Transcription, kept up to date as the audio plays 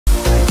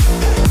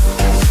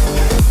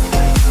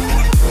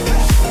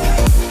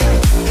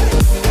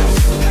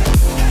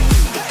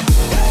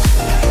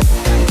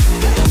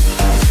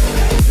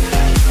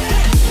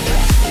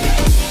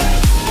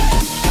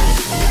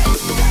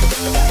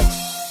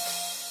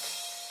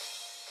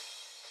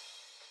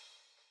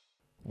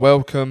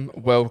Welcome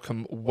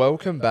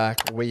back.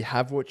 We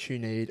have what you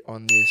need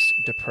on this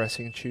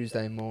depressing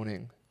Tuesday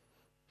morning.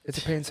 It's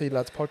a PNC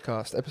Lads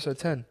podcast, episode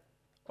 10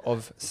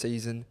 of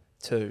season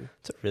 2.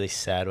 It's a really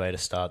sad way to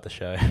start the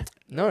show.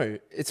 No,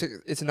 it's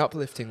an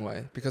uplifting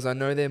way because I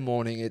know their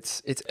morning.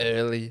 It's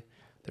early.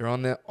 They're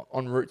en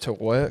route to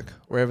work,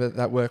 wherever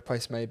that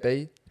workplace may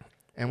be,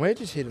 and we're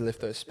just here to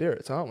lift those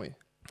spirits, aren't we?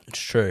 It's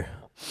true.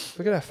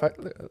 Look at our face.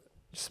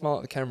 Smile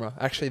at the camera.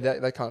 Actually,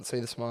 they can't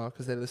see the smile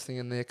because they're listening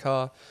in their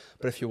car.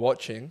 But if you're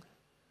watching,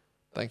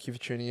 thank you for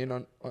tuning in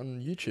on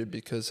YouTube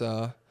because,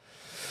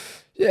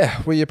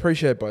 we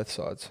appreciate both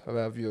sides of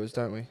our viewers,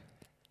 don't we?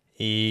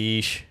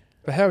 Eesh.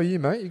 But how are you,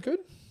 mate? You good?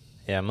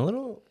 Yeah, my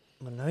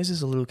nose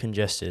is a little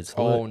congested.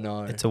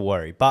 No. It's a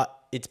worry. But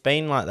it's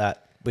been like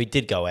that. We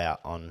did go out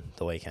on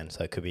the weekend,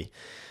 so it could be...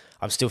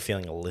 I'm still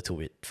feeling a little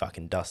bit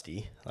fucking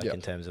dusty,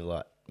 in terms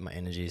of my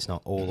energy is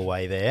not all the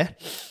way there.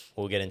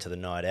 We'll get into the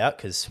night out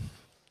because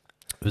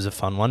it was a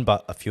fun one,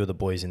 but a few of the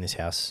boys in this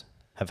house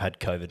have had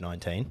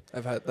COVID-19.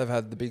 They've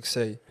had the big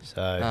C.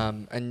 So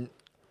and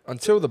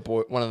until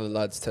one of the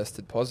lads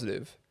tested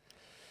positive,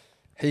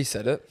 he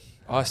said it,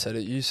 I said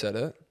it, you said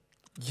it.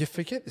 You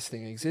forget this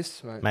thing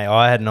exists, mate. Mate,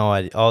 I had no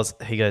idea.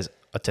 He goes,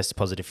 I tested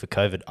positive for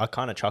COVID. I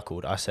kind of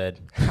chuckled. I said,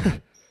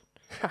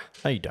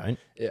 no, you don't.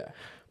 Yeah.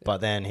 But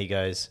then he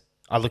goes,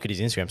 I look at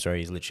his Instagram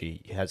story.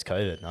 He has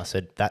COVID, and I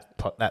said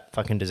that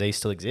fucking disease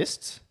still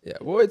exists. Yeah,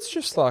 well, it's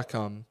just like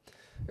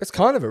it's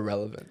kind of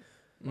irrelevant.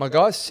 My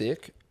guy's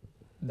sick.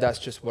 That's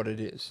just what it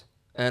is.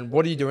 And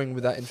what are you doing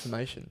with that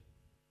information?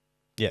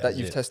 Yeah, that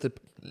you've tested.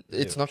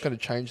 It's not going to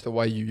change the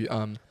way you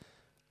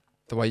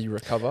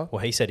recover.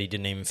 Well, he said he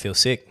didn't even feel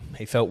sick.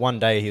 He felt one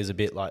day he was a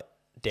bit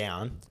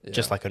down,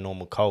 just like a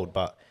normal cold,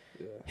 but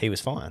he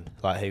was fine.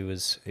 He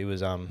was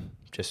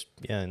just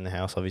in the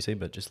house obviously,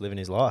 but just living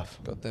his life.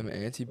 Got them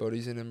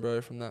antibodies in him,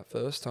 bro, from that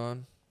first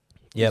time.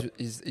 Yep.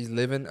 He's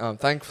living.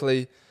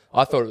 Thankfully,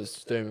 I thought it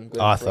was doom and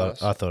gloom. I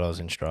thought I was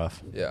in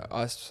strife. Yeah,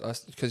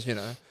 because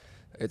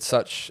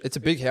it's a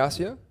big house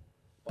here,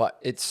 but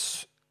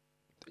it's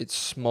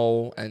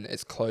small and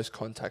it's close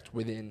contact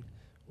within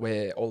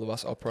where all of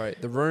us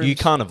operate. The rooms you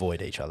can't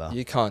avoid each other.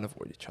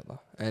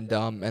 And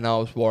I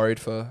was worried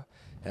for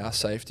our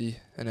safety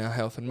and our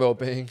health and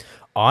well-being.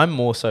 I'm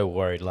more so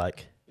worried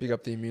Big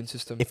up the immune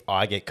system. If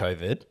I get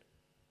COVID,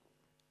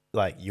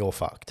 you're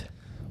fucked.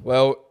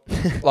 Well,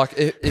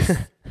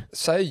 if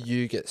say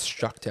you get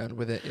struck down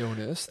with an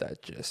illness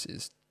that just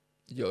is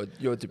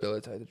you're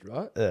debilitated,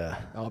 right? Yeah.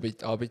 I'll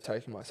be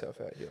taking myself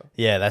out here.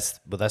 Yeah, that's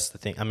the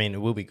thing. I mean, it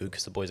will be good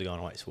because the boys are going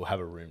away, so we'll have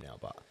a room now.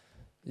 But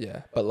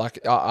yeah, but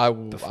I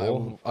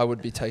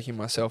would be taking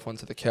myself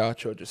onto the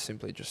couch or just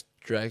simply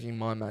dragging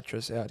my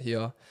mattress out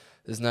here.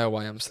 There's no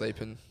way I'm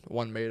sleeping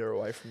 1 meter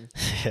away from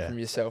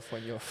yourself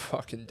when you're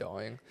fucking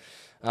dying.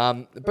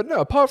 But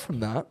no, apart from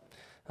that,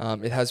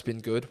 it has been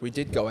good. We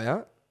did go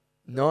out.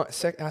 Our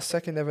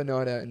second ever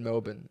night out in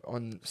Melbourne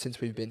since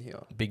we've been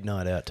here. Big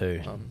night out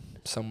too.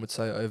 Some would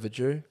say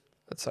overdue.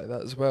 I'd say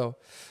that as well.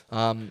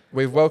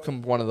 We've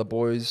welcomed one of the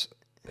boys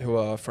who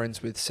are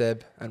friends with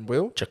Seb and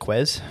Will.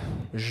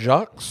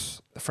 Jacques,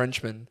 the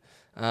Frenchman.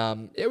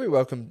 We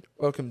welcomed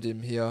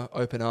him here,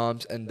 open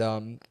arms,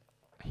 and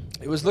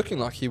it was looking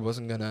like he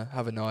wasn't going to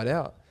have a night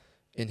out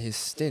in his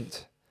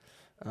stint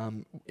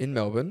in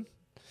Melbourne.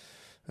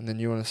 And then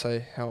you want to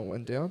say how it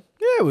went down?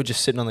 Yeah, we're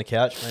just sitting on the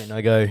couch, mate, and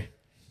I go,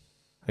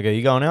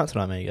 you going out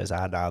tonight, mate? He goes,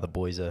 nah, the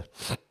boys are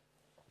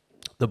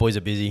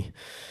busy.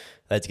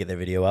 They had to get their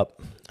video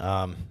up.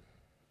 And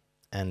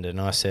then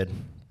I said,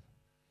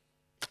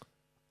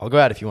 I'll go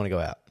out if you want to go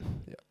out.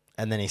 Yeah.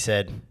 And then he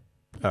said,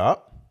 all right.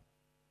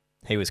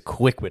 He was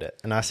quick with it.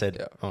 And I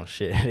said, oh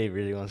shit, he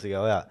really wants to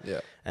go out. Yeah.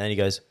 And then he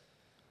goes,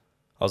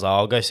 I was like,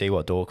 I'll go see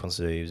what Dork wants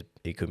to do.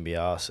 He couldn't be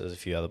asked. There's a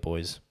few other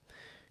boys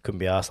couldn't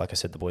be asked. Like I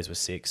said, the boys were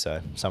sick,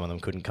 so some of them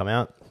couldn't come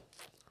out.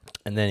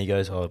 And then he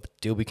goes,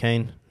 Dill be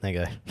keen. They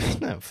go,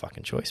 no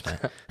fucking choice, mate.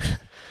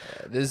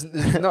 There's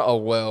not a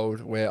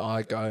world where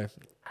I go.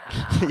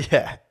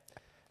 Yeah.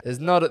 There's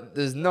not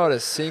a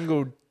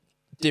single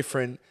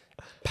different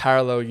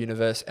parallel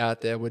universe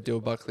out there where Dill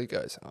Buckley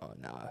goes, oh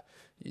no,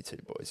 you two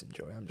boys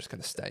enjoy. I'm just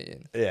gonna stay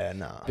in. Yeah,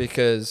 no.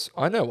 Because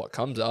I know what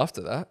comes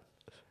after that.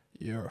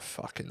 You're a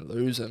fucking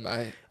loser,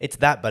 mate. It's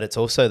that, but it's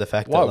also the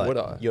fact Why that would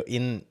I? you're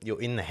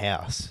in the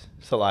house,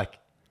 so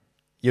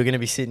you're gonna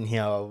be sitting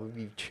here with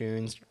your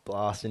tunes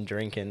blasting,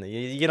 drinking.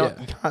 You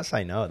can't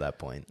say no at that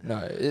point. No,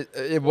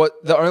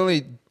 the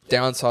only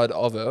downside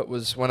of it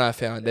was when I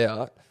found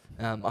out.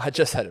 I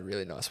just had a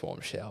really nice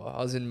warm shower.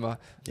 I was in my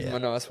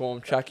nice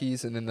warm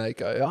trackies, and then they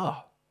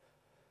go,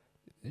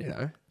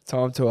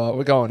 time to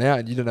we're going out,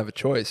 and you don't have a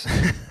choice.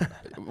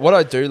 What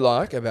I do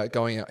like about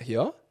going out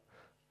here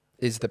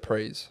is the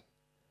prees.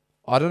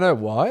 I don't know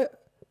why.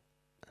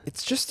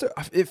 It's just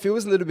it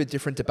feels a little bit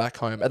different to back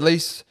home. At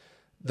least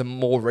the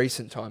more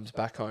recent times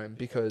back home,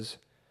 because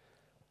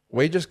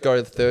we just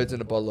go thirds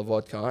in a bottle of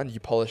vodka and you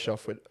polish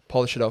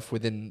it off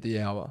within the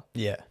hour.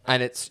 Yeah.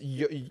 And it's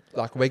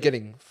we're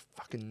getting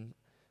fucking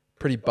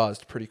pretty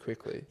buzzed pretty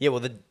quickly. Yeah,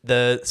 well,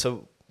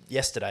 so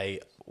yesterday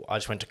I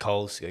just went to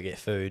Coles to go get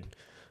food.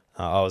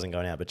 I wasn't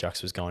going out, but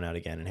Jux was going out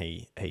again, and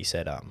he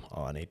said,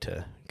 "Oh, I need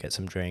to get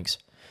some drinks."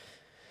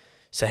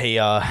 So he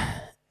and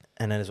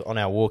then on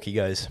our walk, he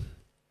goes,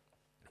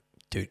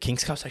 "Dude,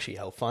 King's Cup's actually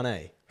hell fun,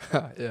 eh?"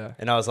 Yeah.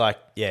 And I was like,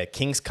 "Yeah,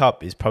 King's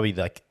Cup is probably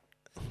like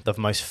the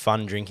most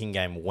fun drinking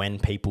game when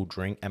people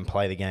drink and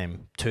play the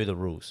game to the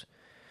rules.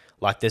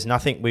 Like, there's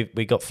nothing.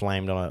 We got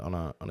flamed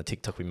on a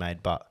TikTok we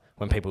made, but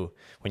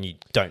when you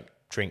don't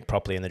drink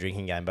properly in the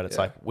drinking game, but it's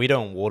like we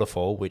don't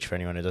waterfall, which for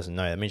anyone who doesn't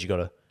know, that means you got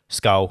to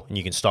skull and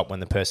you can stop when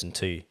the person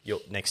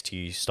next to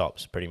you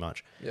stops, pretty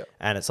much. Yeah.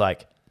 And it's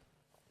like,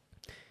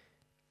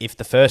 if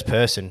the first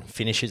person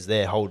finishes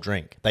their whole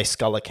drink, they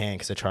skull a can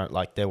because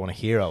they want to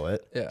hero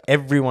it. Yeah.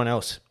 Everyone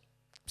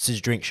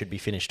else's drink should be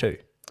finished too.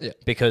 Yeah.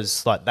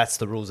 Because like that's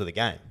the rules of the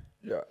game.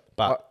 Yeah.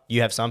 But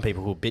you have some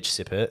people who bitch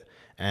sip it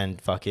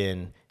and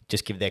fucking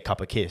just give their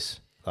cup a kiss.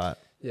 Like,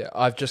 yeah,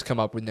 I've just come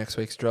up with next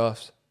week's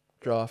draft.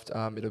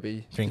 It'll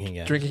be drinking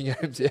games. Drinking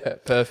games, yeah,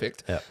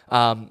 perfect. Yeah.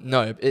 I'm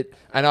not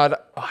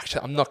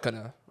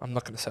gonna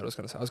say what I was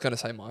gonna say. I was gonna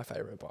say my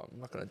favorite, but I'm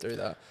not gonna do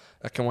that.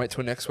 I can wait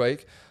till next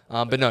week.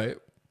 But no,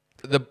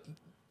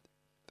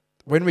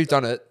 when we've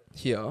done it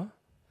here,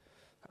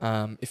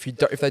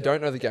 if they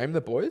don't know the game,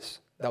 the boys,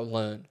 they'll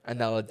learn and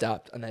they'll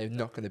adapt and they're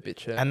not gonna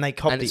bitch it. And they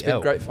cop the L. And it's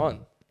been great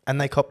fun. And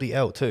they cop the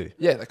L too.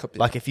 Yeah, they cop the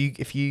L. Like if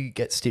you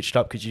get stitched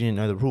up because you didn't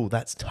know the rule,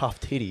 that's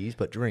tough titties,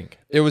 but drink.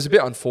 It was a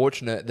bit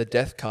unfortunate. The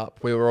Death Cup,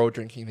 we were all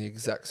drinking the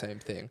exact same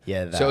thing.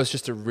 Yeah, so it was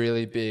just a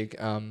really big,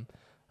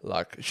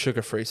 like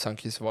sugar-free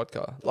Sunkist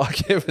vodka.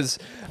 Like it was,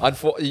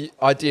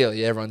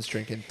 ideally everyone's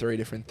drinking 3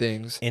 different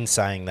things. In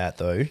saying that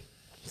though,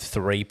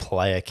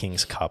 3-player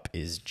King's Cup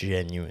is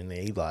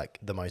genuinely like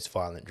the most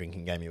violent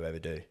drinking game you ever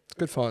do. It's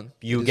good fun.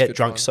 You get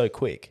drunk so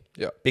quick.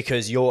 Yeah.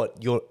 Because you're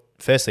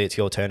firstly it's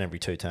your turn every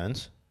 2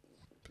 turns.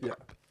 Yeah.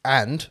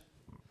 And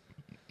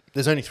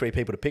there's only 3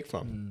 people to pick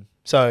from.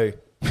 So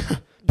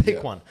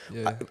pick one.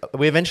 Yeah.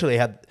 We eventually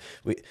had...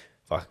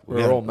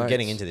 We're all mates.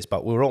 Getting into this,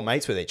 but we were all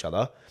mates with each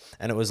other.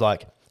 And it was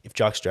like, if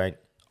Jux drank,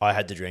 I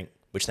had to drink,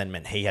 which then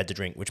meant he had to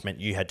drink, which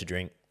meant you had to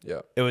drink. Yeah.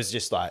 It was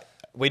just like...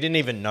 We didn't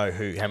even know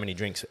how many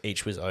drinks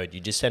each was owed. You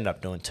just end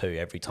up doing 2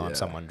 every time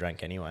someone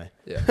drank anyway.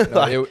 Yeah.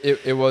 No,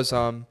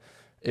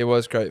 it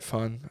was great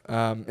fun.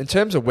 In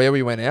terms of where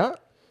we went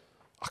out,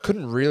 I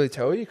couldn't really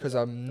tell you because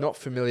I'm not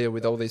familiar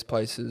with all these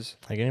places.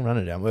 I can run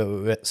it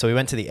down. So we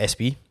went to the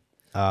Espy,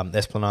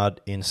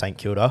 Esplanade in St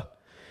Kilda.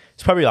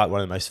 It's probably like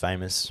one of the most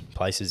famous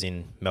places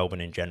in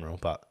Melbourne in general,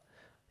 but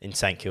in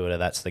St Kilda,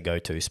 that's the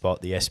go-to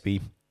spot, the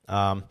Espy.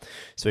 So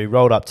we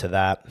rolled up to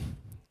that.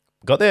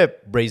 Got there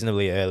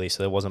reasonably early,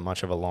 so there wasn't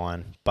much of a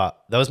line.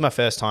 But that was my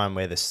first time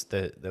where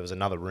there was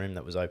another room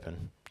that was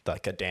open,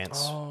 like a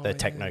dance,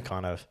 techno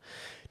kind of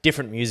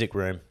different music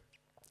room.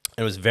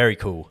 It was very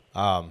cool.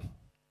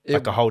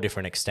 Like a whole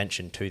different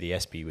extension to the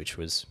Espy, which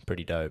was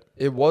pretty dope.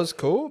 It was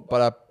cool,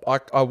 but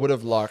I would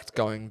have liked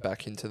going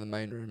back into the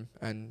main room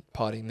and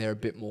partying there a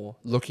bit more.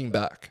 Looking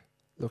back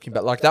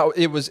like that,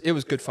 it was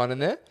good fun in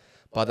there.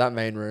 But that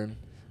main room,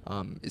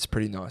 is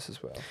pretty nice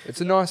as well.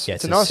 It's a nice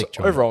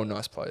overall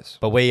nice place.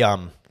 But we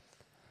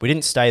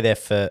didn't stay there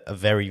for a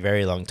very,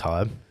 very long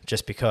time,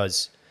 just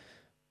because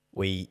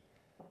we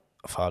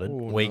got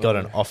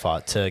an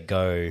offer to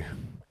go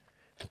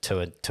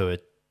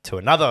to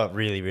another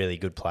really, really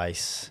good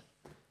place.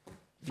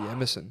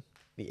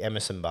 The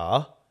Emerson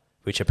Bar,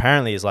 which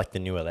apparently is like the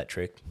new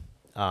Electric.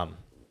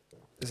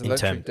 Is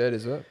Electric dead,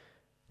 is it?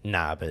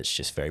 Nah, but it's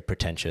just very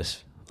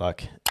pretentious.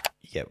 Like,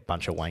 you get a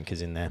bunch of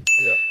wankers in there.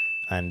 Yeah.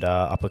 And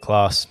upper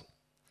class,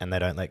 and they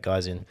don't let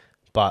guys in.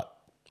 They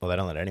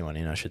don't let anyone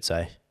in, I should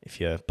say, if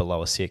you're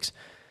below a 6.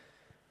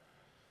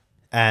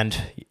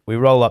 And we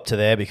roll up to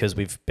there because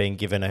we've been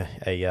given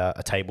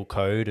a table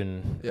code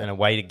and a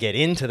way to get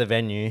into the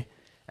venue.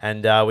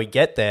 And we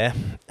get there,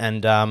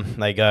 and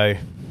they go,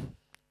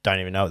 don't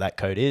even know what that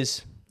code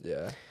is.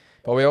 Yeah.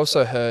 But we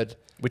also heard...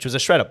 Which was a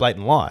straight up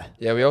blatant lie.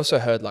 Yeah, we also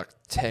heard like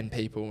 10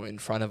 people in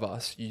front of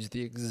us use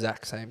the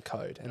exact same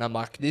code. And I'm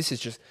like, this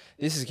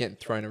is getting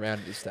thrown around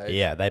at this stage.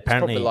 Yeah, they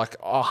apparently... There's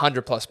probably like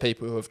 100 plus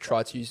people who have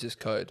tried to use this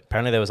code.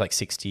 Apparently there was like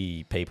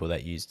 60 people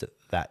that used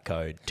that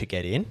code to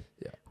get in.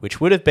 Yeah.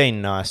 Which would have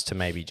been nice to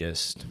maybe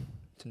just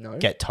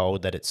get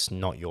told that it's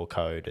not your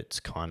code. It's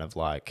kind of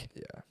like...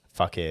 Yeah.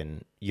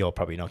 Fucking, you're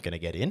probably not going to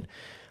get in.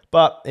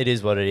 But it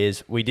is what it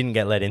is. We didn't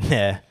get let in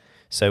there,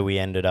 so we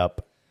ended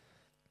up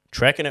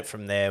trekking it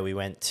from there. We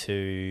went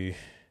to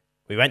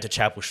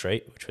Chapel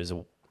Street, which was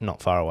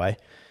not far away.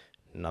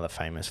 Another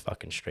famous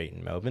fucking street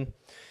in Melbourne.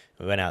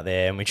 We went out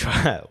there and we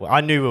tried. Well,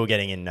 I knew we were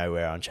getting in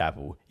nowhere on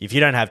Chapel. If you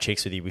don't have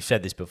chicks with you, we've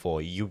said this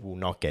before, you will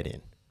not get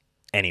in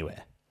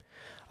anywhere.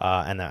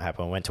 And that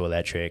happened. We went to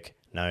Electric.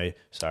 No,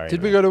 sorry.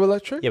 Did we go to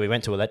Electric? Yeah, we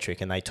went to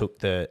Electric and they took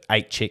the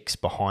 8 chicks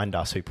behind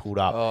us who pulled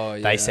up. Oh,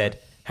 yeah. They said,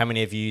 how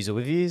many of you are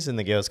with yous? And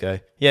the girls go,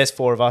 yeah, it's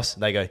 4 of us.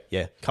 They go,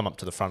 yeah, come up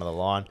to the front of the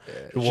line.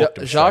 Yeah.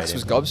 Jacques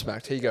was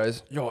gobsmacked. He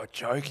goes, you're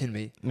joking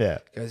me. Yeah.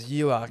 He goes,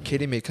 you are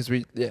kidding me. Because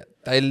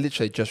they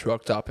literally just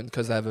rocked up and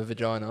because they have a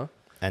vagina.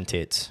 And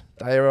tits.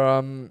 They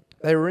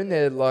were in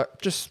there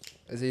like just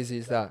as easy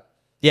as that.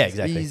 Yeah,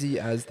 exactly. Easy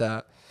as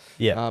that.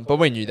 Yeah. But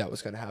we knew that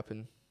was going to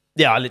happen.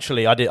 Yeah, I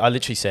literally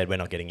said we're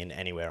not getting in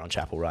anywhere on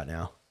Chapel right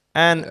now.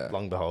 And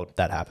long behold,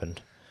 that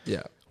happened.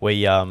 Yeah.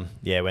 We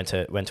went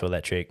to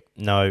Electric.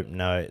 No.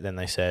 Then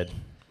they said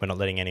we're not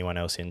letting anyone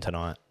else in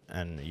tonight,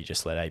 and you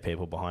just let 8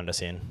 people behind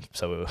us in.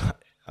 So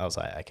I was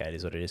like, okay, it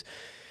is what it is.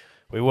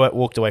 We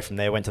walked away from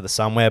there, went to the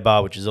Somewhere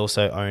Bar, which is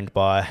also owned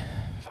by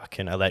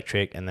fucking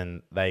Electric, and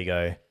then they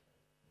go,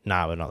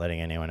 nah, we're not letting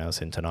anyone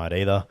else in tonight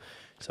either.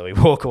 So we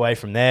walk away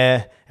from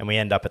there, and we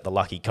end up at the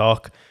Lucky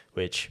Cock,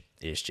 which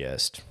is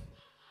just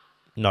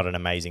not an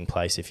amazing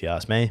place if you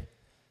ask me.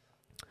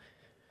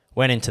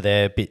 Went into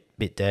there,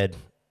 bit dead,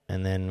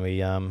 and then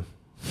we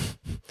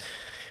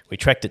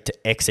trekked it to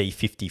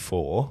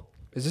XE54.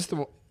 Is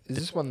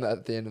this one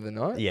at the end of the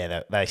night?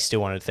 Yeah, they still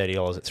wanted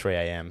 $30 at 3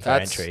 a.m. for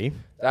entry.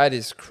 That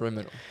is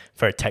criminal.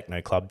 For a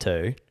techno club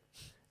too.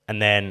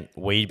 And then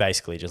we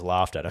basically just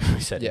laughed at him. We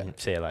said,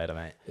 see you later,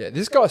 mate. Yeah,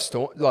 this guy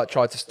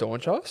tried to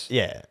staunch us.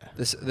 Yeah.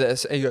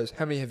 He goes,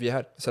 how many have you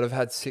had? I said, I've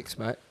had 6,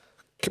 mate.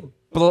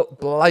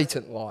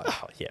 Blatant lie.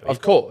 Oh, yeah.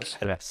 Of course.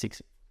 Had about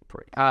 6.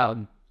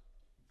 But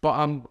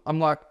I'm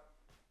like,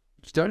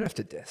 you don't have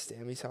to death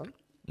stare me, son.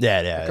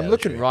 Yeah. I'm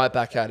looking right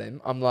back at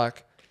him. I'm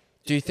like,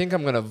 do you think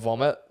I'm gonna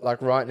vomit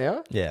like right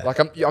now? Yeah. Like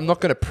I'm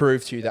not gonna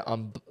prove to you that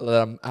I'm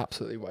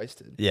absolutely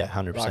wasted. Yeah,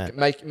 100%.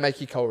 Like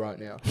make you call right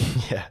now.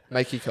 Yeah.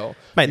 Make you call.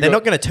 Mate, they're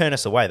not gonna turn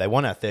us away. They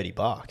want our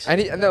 $30.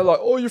 And they're like,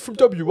 oh, you're from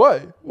WA.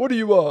 What are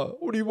you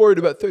worried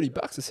about $30?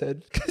 I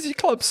said, because your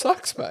club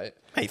sucks, mate.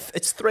 Mate,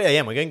 it's 3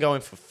 a.m. We're gonna go in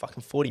for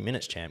fucking 40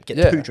 minutes, champ.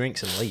 Get 2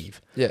 drinks and leave.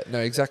 Yeah, no,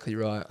 exactly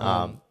right.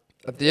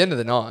 At the end of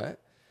the night,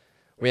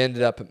 we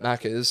ended up at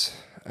Macca's,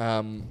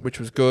 which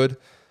was good.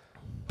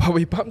 But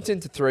we bumped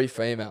into 3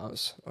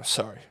 females. Oh,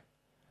 sorry.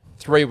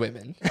 3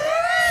 women.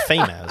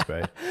 Females,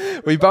 bro.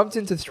 We bumped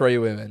into 3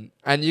 women.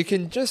 And you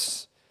can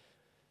just,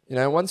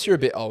 once you're a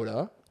bit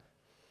older,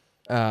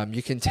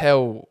 you can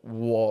tell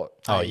what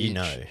you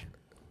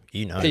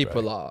know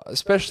people bro. are,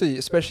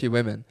 especially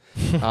women.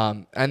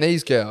 And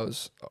these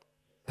girls,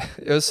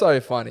 it was so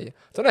funny. I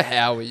don't know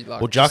how we like.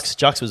 Well,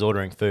 Jux was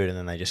ordering food, and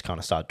then they just kind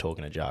of started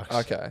talking to Jux.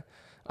 Okay.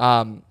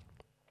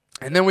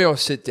 And then we all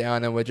sit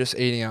down and we're just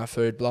eating our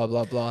food, blah,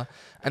 blah, blah.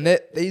 And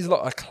these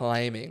lot are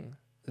claiming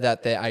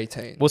that they're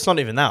 18. Well, it's not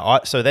even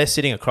that. So they're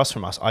sitting across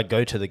from us. I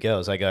go to the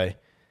girls. I go,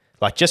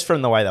 like, just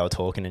from the way they were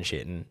talking and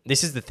shit. And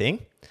this is the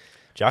thing.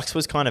 Jux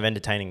was kind of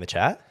entertaining the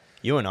chat.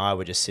 You and I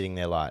were just sitting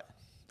there like,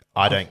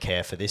 I don't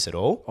care for this at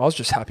all. I was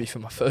just happy for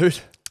my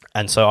food.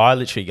 And so I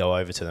literally go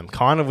over to them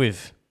kind of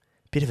with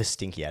a bit of a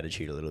stinky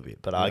attitude a little bit.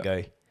 But I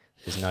go,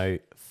 there's no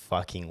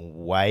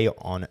fucking way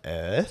on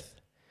earth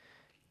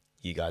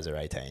you guys are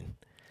 18.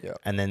 Yeah.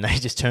 And then they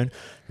just turn,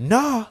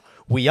 nah,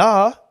 we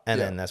are. And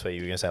then that's what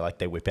you were going to say, like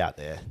they whip out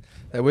their...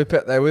 They whip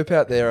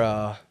out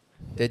their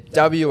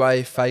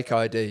WA fake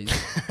IDs.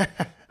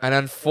 And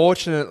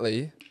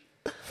unfortunately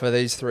for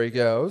these 3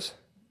 girls,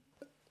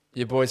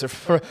 your boys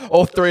are...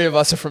 all 3 of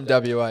us are from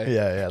WA.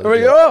 Yeah. And we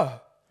go,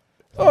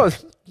 oh,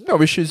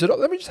 no issues at all.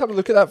 Let me just have a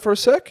look at that for a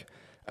sec.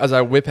 As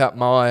I whip out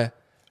my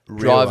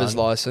driver's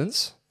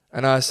license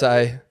and I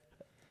say...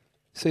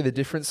 See the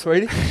difference,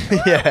 sweetie?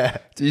 Yeah.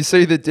 Do you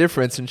see the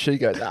difference? And she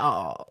goes,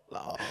 oh.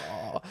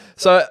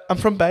 So I'm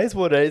from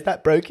Bayswater. Is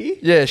that brokey?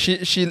 Yeah,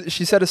 she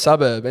said a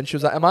suburb, and she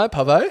was like, "Am I a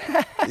pavo?"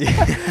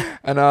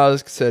 And I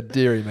said,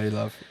 "Deary me,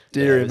 love,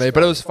 deary me." Funny.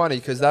 But it was funny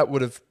because that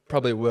would have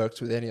probably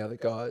worked with any other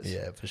guys.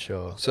 Yeah, for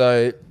sure.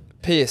 So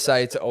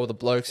PSA to all the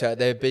blokes out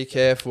there: be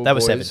careful. They were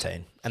boys.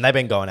 17, and they've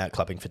been going out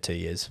clubbing for 2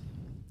 years.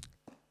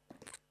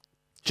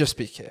 Just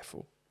be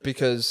careful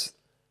because.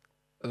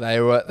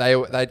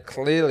 They'd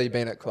clearly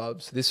been at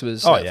clubs. This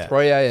was at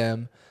 3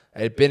 a.m.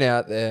 They'd been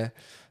out there,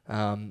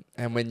 and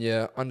when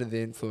you're under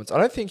the influence, I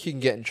don't think you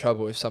can get in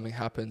trouble if something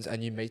happens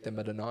and you meet them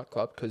at a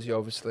nightclub because you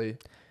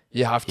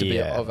have to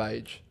be of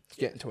age to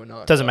get into a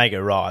nightclub. Doesn't make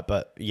it right,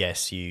 but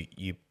yes, you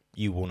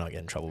will not get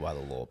in trouble by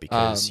the law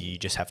because you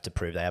just have to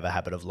prove they have a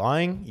habit of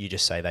lying. You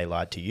just say they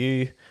lied to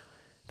you,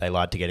 they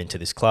lied to get into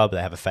this club,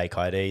 they have a fake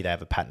ID, they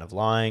have a pattern of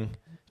lying.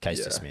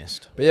 Case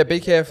dismissed. But yeah, be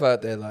careful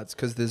out there, lads,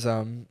 because there's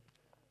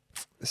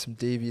some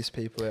devious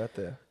people out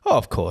there. Oh,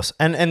 of course.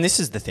 And this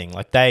is the thing.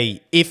 Like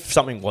if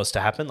something was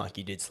to happen, like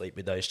you did sleep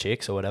with those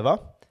chicks or whatever,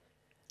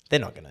 they're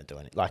not going to do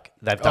anything. Like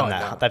they've done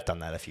that. No. They've done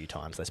that a few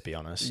times. Let's be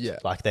honest. Yeah.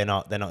 Like they're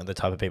not the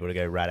type of people to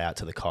go rat out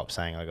to the cops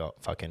saying I got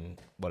fucking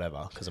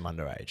whatever because I'm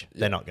underage.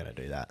 Yeah. They're not going to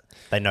do that.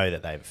 They know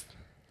that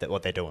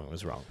what they're doing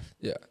was wrong.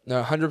 Yeah.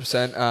 No,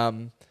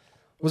 100%.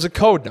 It was a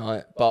cold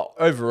night, but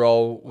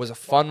overall was a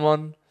fun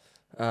one.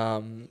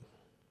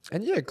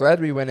 And yeah,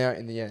 glad we went out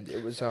in the end.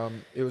 It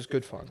was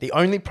good fun. The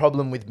only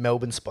problem with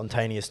Melbourne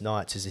spontaneous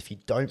nights is if you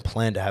don't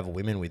plan to have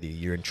women with you,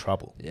 you're in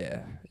trouble.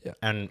 Yeah.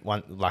 And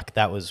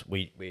that was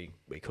we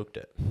cooked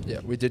it. Yeah,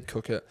 we did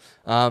cook it.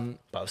 But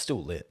it was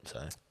still lit.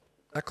 So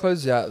that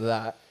closes out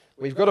that.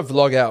 We've got a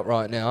vlog out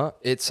right now.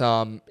 It's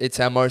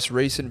our most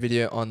recent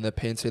video on the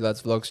PNC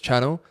Lads Vlogs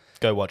channel.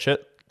 Go watch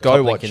it.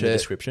 Go watch it. In the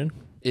description.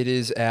 It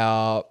is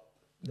the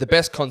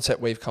best concept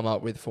we've come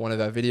up with for one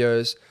of our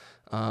videos.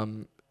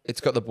 It's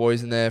got the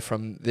boys in there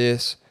from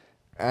this,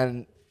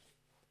 And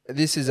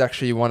this is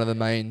actually one of the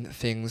main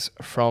things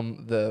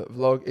from the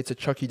vlog. It's a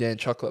Chucky Dan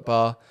chocolate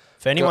bar.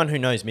 For anyone who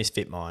knows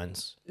Misfit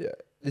Minds, Yeah,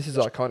 this is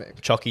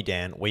iconic. Chucky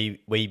Dan, we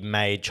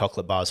made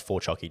chocolate bars for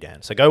Chucky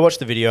Dan. So go watch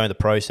the video and the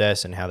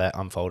process and how that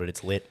unfolded.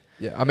 It's lit.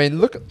 Yeah, I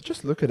mean,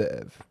 just look at it,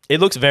 Ev. It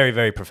looks very,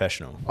 very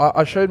professional.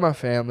 I showed my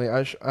family.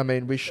 I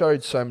mean, we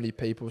showed so many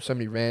people, so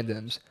many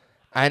randoms,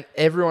 and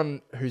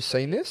everyone who's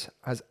seen this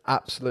has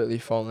absolutely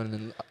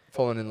fallen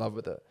in love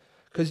with it.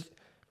 Because,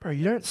 bro,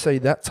 you don't see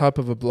that type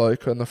of a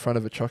bloke on the front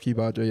of a Chucky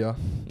bar, do you?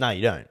 No,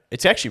 you don't.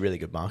 It's actually really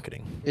good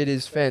marketing. It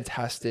is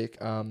fantastic.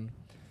 And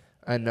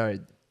no,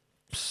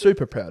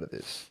 super proud of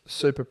this.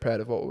 Super proud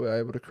of what we were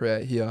able to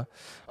create here.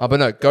 But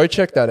no, go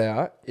check that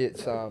out.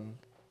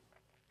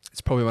 It's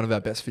probably one of our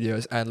best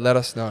videos, and let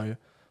us know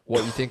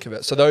what you think of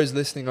it. So those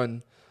listening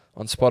on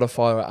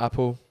Spotify or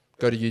Apple,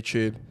 go to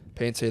YouTube,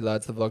 PNC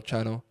Lads, the vlog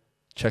channel.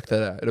 Check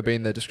that out. It'll be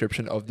in the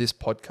description of this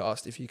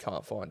podcast if you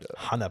can't find it.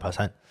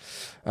 100%.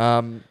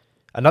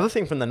 Another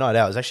thing from the night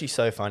out is actually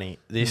so funny.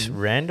 This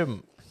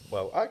random,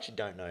 well, I actually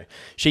don't know.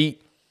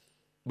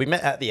 We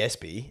met at the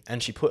SB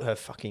and she put her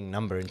fucking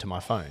number into my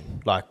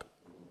phone. Like,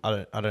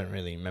 I don't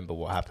really remember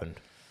what happened,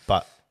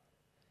 but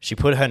she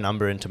put her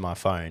number into my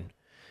phone,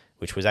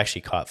 which was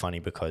actually quite funny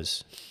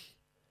because,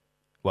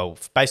 well,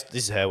 this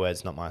is her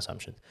words, not my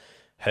assumptions.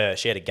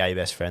 She had a gay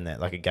best friend there,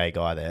 like a gay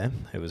guy there,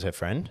 who was her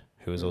friend,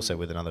 who was also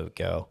with another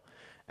girl.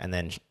 And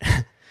then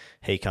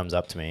he comes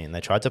up to me and they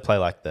tried to play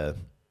like the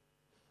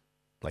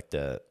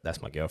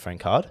that's my girlfriend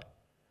card.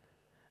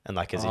 And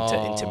like as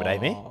to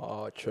intimidate me.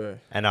 Oh, true.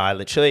 And I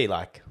literally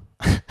like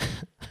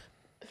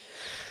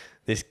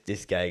this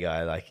gay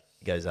guy like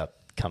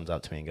comes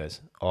up to me and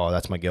goes, "Oh,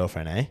 that's my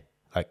girlfriend, eh?"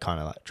 Like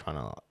kind of like trying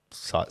to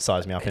like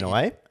size me up in a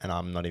way. And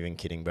I'm not even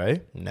kidding, bro.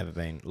 Never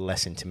been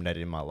less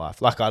intimidated in my life.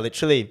 Like I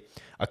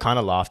kind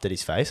of laughed at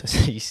his face. I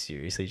said, "Are you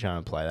seriously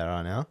trying to play that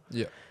right now?"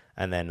 Yeah.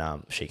 And then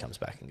she comes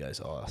back and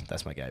goes, "Oh,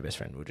 that's my gay best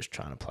friend. We're just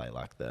trying to play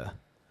like the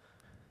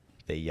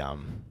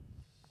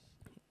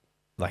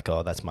like,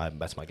 oh, that's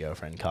my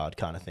girlfriend card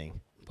kind of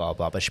thing, blah,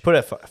 blah." But she put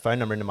her phone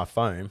number into my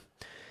phone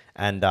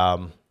and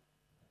I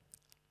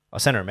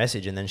sent her a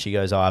message and then she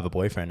goes, "Oh, I have a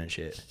boyfriend and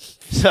shit."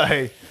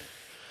 So,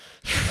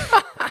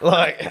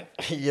 like,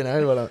 you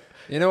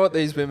know what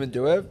these women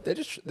do, Ev? They're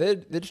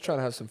just trying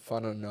to have some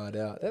fun on a night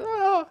out. They're like,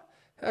 "Oh,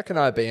 how can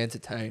I be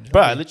entertained?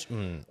 Bro,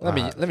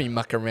 let me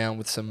muck around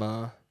with some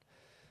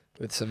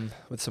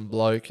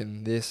bloke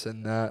and this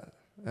and that."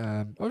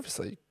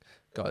 Obviously,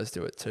 guys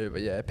do it too,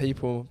 but yeah,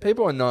 people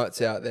on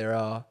nights out there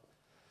are.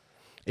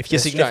 If your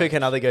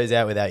significant other goes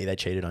out without you, they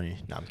cheated on you.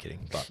 No, I'm kidding.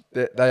 But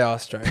they are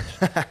strange.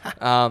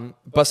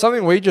 But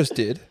something we just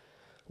did,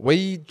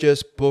 we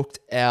just booked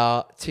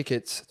our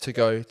tickets to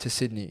go to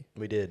Sydney.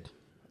 We did.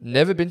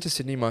 Never been to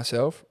Sydney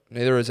myself.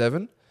 Neither has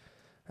Evan.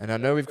 And I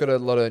know we've got a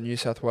lot of New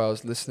South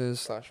Wales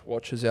listeners /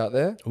 watchers out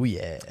there. Oh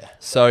yeah.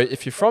 So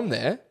if you're from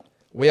there,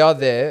 we are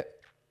there.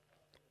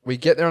 We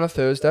get there on a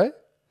Thursday,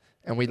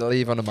 and we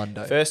leave on a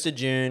Monday. 1st of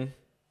June.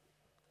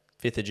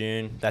 5th of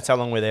June. That's how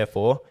long we're there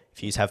for.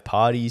 If you have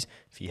parties,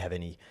 if you have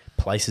any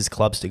places,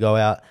 clubs to go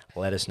out,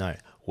 let us know.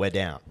 We're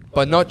down.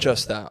 But not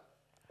just that.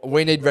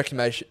 We need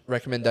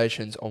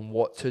recommendations on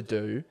what to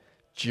do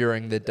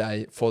during the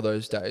day for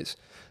those days.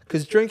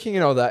 Because drinking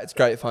and all that, it's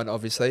great fun,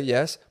 obviously,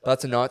 yes. But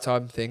that's a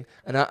nighttime thing.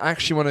 And I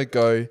actually want to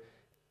go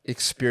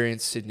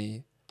experience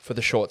Sydney for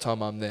the short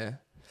time I'm there.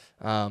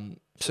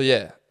 So,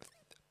 yeah,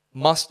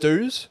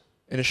 must-dos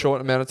in a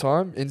short amount of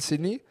time in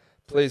Sydney.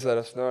 Please let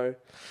us know.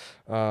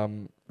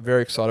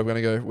 Very excited. We're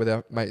going to go with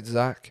our mate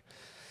Zach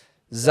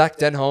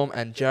Denholm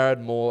and Jared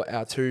Moore,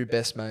 our two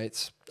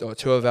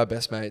of our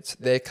best mates.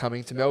 They're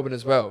coming to Melbourne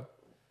as well.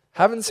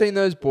 Haven't seen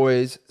those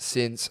boys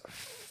since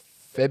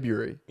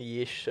February.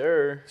 Yes,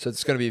 sir. So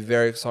it's going to be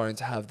very exciting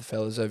to have the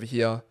fellas over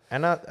here.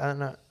 And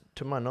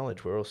to my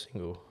knowledge, we're all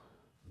single.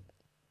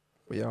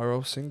 We are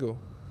all single.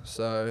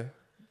 So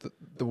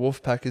the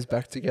wolf pack is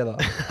back together.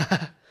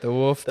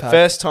 The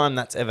first time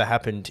that's ever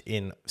happened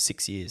in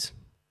 6 years.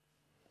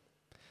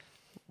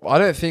 I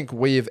don't think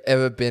we've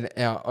ever been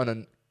out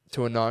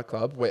to a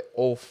nightclub where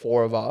all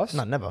four of us...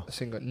 No, never.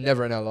 Single,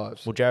 never in our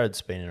lives. Well,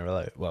 Jared's been in a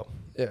row. Well...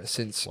 Yeah,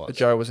 since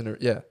Jared was in a...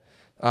 Yeah.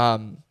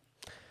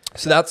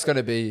 So that's going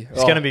to be...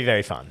 It's going to be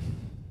very fun.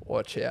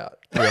 Watch out.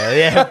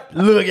 Yeah.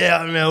 Look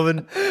out,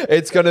 Melbourne.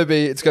 It's going to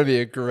be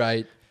a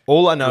great...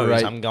 All I know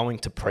is I'm going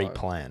to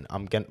pre-plan.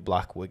 We're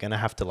going to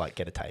have to like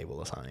get a table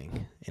or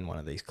something in one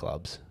of these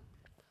clubs.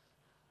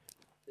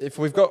 If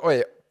we've got...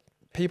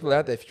 people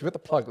out there, if you've got the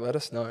plug, let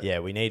us know. Yeah,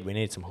 we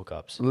need some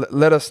hookups.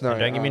 Let us know. And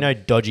don't give me no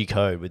dodgy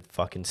code with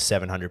fucking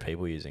 700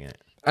 people using it.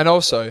 And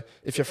also,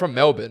 if you're from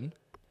Melbourne,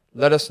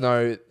 let us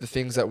know the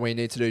things that we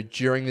need to do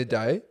during the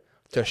day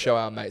to show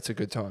our mates a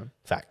good time.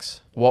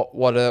 Facts.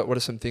 What are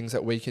some things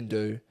that we can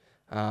do?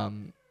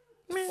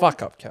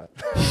 Fuck up, cat.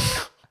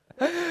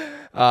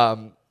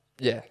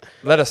 Yeah,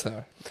 let us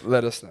know.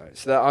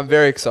 So I'm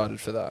very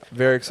excited for that.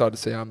 Very excited to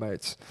see our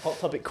mates. Hot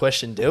topic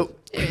question, Dill.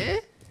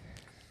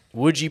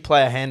 Would you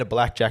play a hand of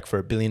blackjack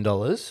for $1 billion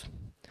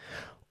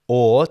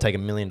or take $1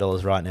 million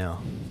right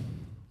now?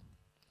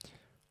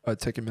 I'd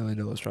take $1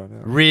 million right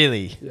now.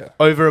 Really? Yeah.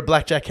 Over a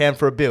blackjack hand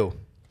for a bill?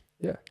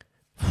 Yeah.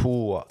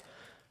 Ooh.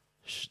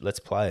 Let's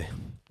play.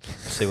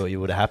 See what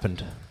would have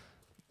happened.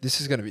 This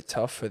is going to be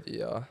tough for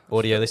the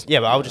audio list. Yeah,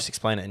 but I'll just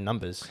explain it in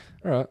numbers.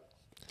 All right.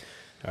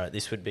 All right,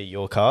 this would be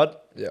your card.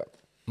 Yeah.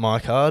 My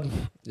card.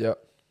 Yeah.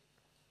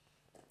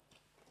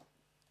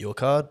 Your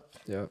card.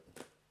 Yeah.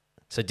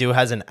 So Dill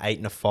has an 8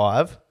 and a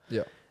 5.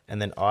 Yeah. And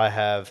then I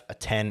have a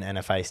 10 and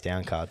a face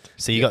down card.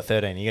 So you got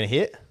 13. Are you going to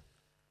hit?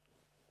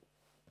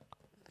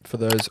 For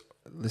those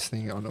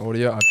listening on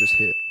audio, I've just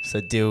hit.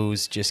 So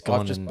Dill's just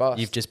gone and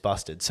you've just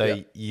busted.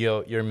 So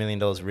you're $1 million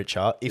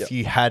richer. If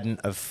you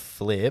hadn't have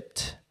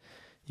flipped,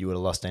 you would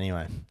have lost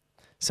anyway.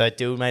 So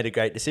Dill made a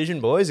great decision,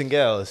 boys and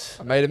girls.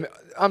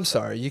 I'm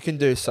sorry. You can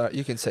do so.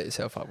 You can set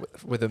yourself up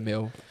with $1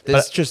 million.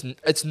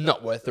 It's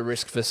not worth the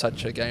risk for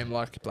such a game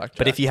like blackjack.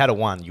 But if you had a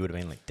 1, you would have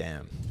been like,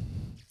 damn.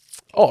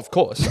 Oh, of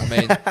course. I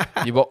mean,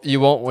 you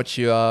want what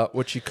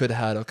you could have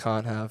had or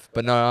can't have.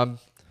 But no, I'm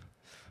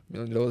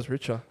 $1 million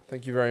richer.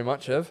 Thank you very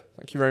much, Ev.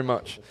 Thank you very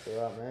much. That's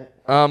all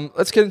right, mate.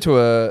 Let's get into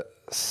a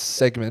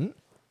segment.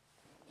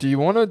 What do you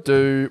want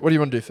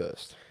to do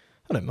first?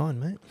 I don't mind,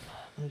 mate.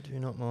 I do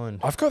not mind.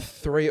 I've got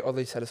 3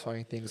 oddly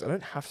satisfying things. I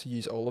don't have to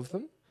use all of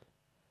them.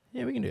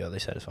 Yeah, we can do oddly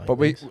satisfying But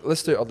things.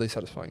 let's do oddly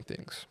satisfying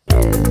things.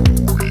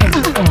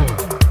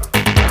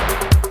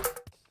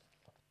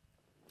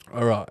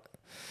 All right.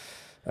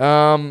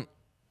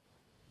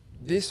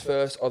 This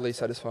first oddly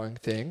satisfying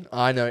thing,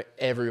 I know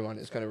everyone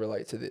is going to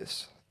relate to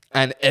this.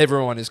 And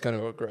everyone is going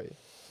to agree.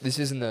 This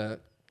isn't a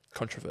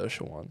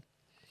controversial one.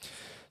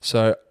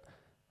 So,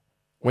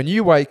 when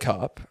you wake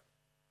up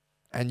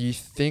and you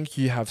think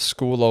you have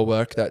school or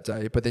work that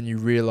day, but then you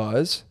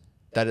realize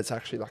that it's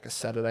actually like a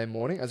Saturday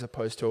morning as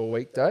opposed to a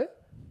weekday,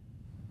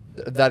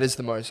 that is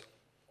the most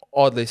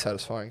oddly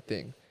satisfying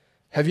thing.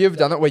 Have you ever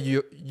done it where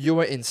you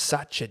are in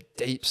such a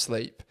deep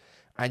sleep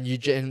and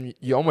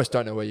you almost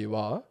don't know where you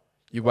are?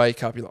 You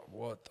wake up, you're like,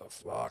 what the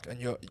fuck? And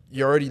you're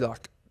already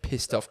like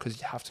pissed off because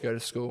you have to go to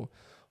school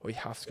or you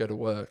have to go to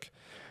work.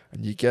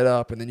 And you get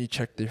up and then you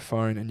check your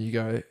phone and you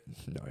go,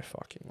 no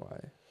fucking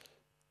way.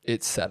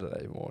 It's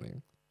Saturday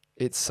morning.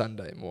 It's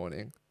Sunday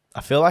morning.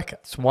 I feel like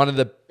it's one of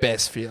the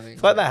best feelings.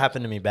 I feel like that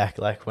happened to me back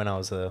like when I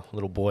was a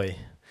little boy.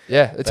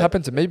 Yeah, it's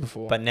happened to me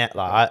before. But now,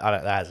 like,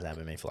 that hasn't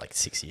happened to me for like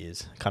 6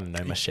 years. I kind of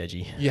know my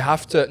schedule. You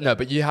have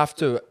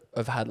to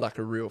have had like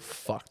a real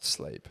fucked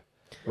sleep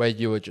where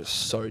you were just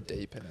so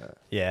deep in it.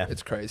 Yeah.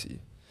 It's crazy.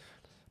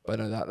 But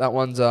no, that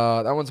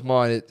one's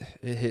mine. It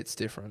hits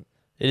different.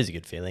 It is a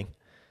good feeling.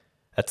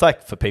 That's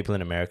like for people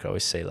in America, I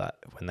always see like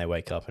when they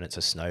wake up and it's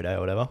a snow day or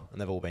whatever,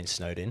 and they've all been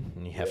snowed in,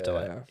 and you have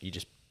to you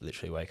just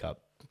literally wake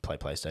up, play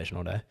PlayStation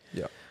all day.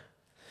 Yeah.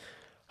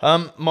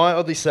 My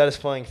oddly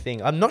satisfying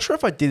thing, I'm not sure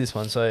if I did this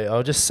one, so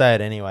I'll just say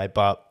it anyway,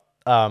 but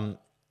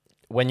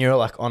when you're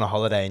like on a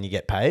holiday and you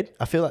get paid,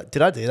 I feel like,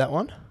 did I do that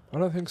one? I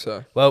don't think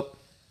so. Well,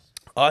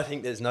 I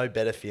think there's no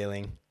better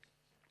feeling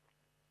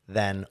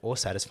than, or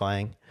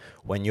satisfying,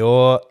 when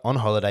you're on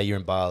holiday, you're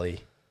in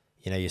Bali,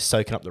 you're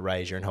soaking up the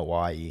rays, you're in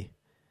Hawaii,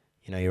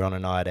 you're on a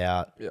night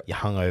out, you're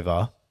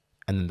hungover,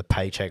 and then the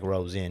paycheck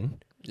rolls in,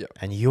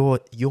 and you're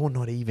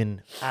not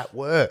even at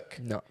work.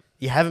 No.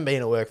 You haven't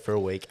been at work for a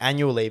week.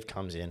 Annual leave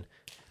comes in.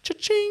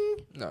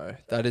 Cha-ching. No,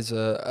 that is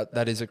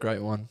a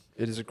great one.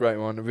 It is a great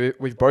one.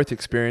 We've both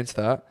experienced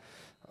that.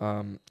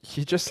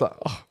 You're just like,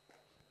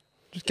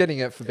 just getting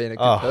it for being a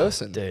good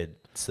person. Dude,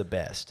 it's the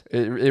best.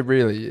 It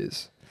really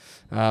is.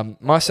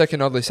 My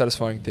second oddly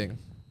satisfying thing.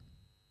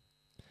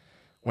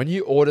 When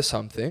you order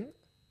something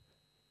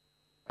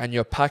and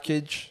your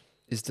package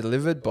is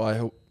delivered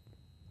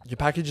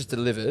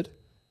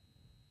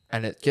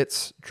and it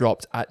gets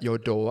dropped at your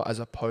door as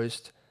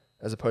opposed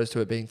to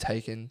it being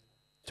taken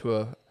to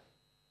a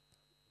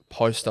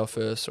post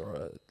office or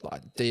a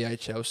like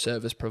DHL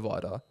service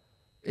provider,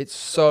 it's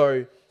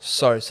so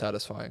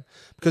satisfying.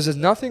 Because there's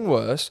nothing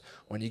worse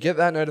when you get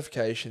that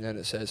notification and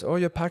it says, oh,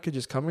 your package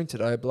is coming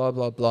today, blah,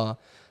 blah, blah.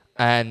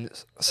 And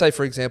say,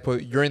 for example,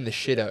 you're in the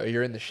shitter or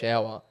you're in the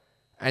shower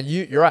and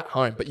you're at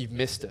home, but you've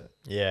missed it.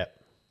 Yeah.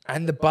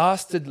 And the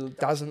bastard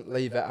doesn't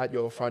leave it at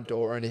your front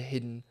door or in a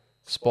hidden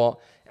spot.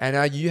 And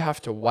now you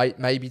have to wait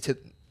maybe to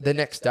the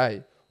next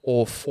day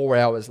or 4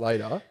 hours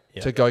later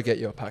to go get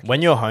your package.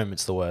 When you're home,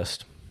 it's the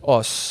worst.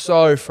 Oh,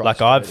 so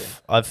frustrating.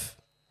 Like I've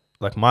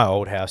like my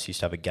old house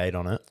used to have a gate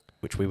on it,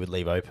 which we would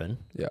leave open.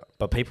 Yeah.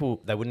 But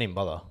people, they wouldn't even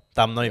bother.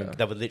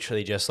 They would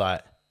literally just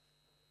like,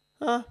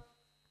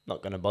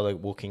 not going to bother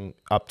walking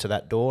up to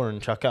that door and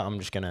chuck it. I'm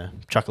just going to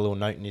chuck a little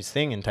note in his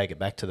thing and take it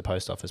back to the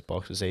post office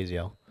box. It's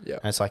easier. Yeah.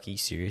 And it's like, are you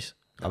serious?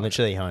 I'm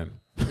literally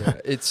home. Yeah.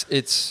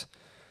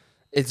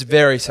 It's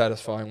very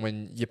satisfying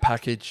when your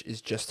package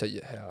is just at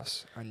your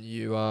house and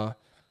you are,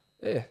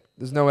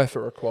 there's no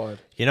effort required.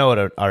 You know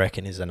what I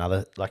reckon is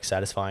another like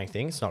satisfying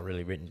thing? It's not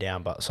really written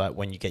down, but it's like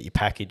when you get your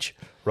package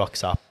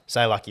rocks up,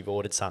 say like you've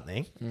ordered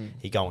something,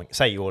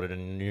 say you ordered a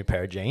new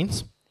pair of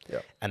jeans.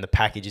 Yep. And the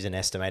package isn't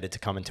estimated to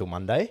come until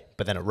Monday,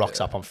 but then it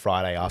rocks up on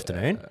Friday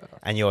afternoon,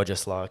 and you're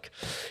just like,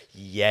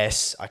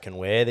 yes, I can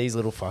wear these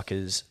little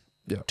fuckers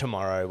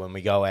tomorrow when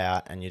we go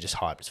out and you're just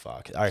hyped as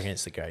fuck. I reckon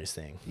it's the greatest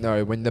thing.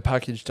 No, when the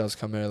package does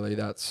come early,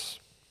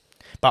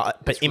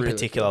 But in really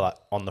particular, cool. like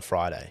on the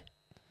Friday,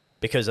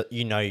 because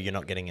you know you're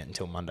not getting it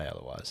until Monday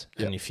otherwise.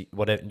 Yep.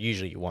 And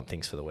usually you want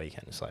things for the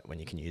weekend. It's like when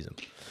you can use them.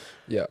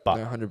 Yeah, But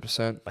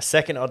 100%. my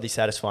second oddly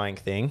satisfying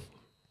thing.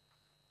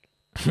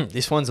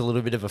 This one's a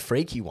little bit of a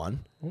freaky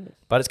one,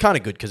 but it's kind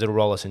of good because it'll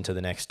roll us into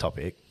the next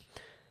topic.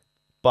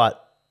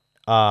 But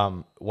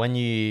when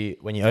you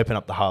open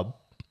up the hub,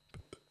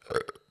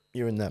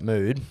 you're in that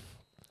mood.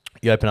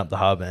 You open up the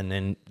hub and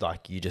then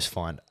like you just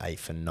find a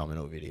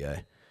phenomenal video,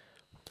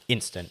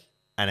 instant,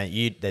 and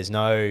there's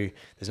no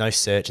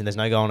search and there's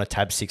no going to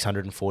tab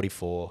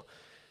 644,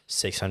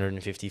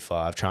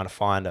 655 trying to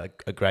find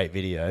a great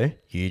video.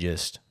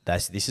 This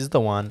is the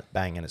one,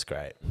 bang, and it's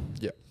great.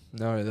 Yeah.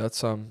 No,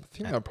 that's I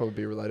think that'll probably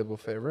be relatable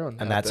for everyone.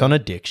 And that's on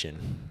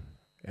addiction.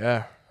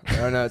 Yeah.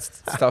 No,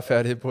 it's tough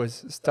out here,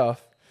 boys. It's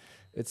tough.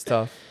 It's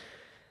tough.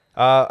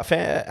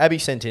 Abby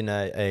sent in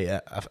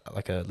a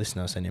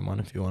listener sent in one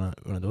if you want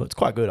to do it. It's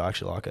quite good. I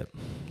actually like it.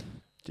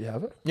 Do you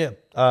have it?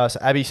 Yeah. So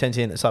Abby sent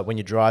in. It's like when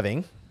you're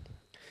driving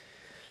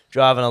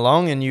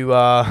along, and you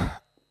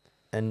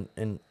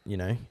and you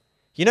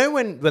know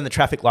when the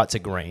traffic lights are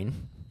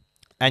green,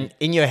 and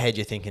in your head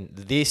you're thinking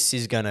this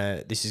is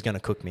gonna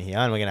cook me here,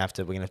 and we're gonna have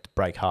to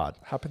brake hard.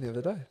 Happened the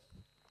other day.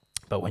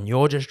 But when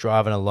you're just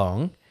driving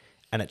along,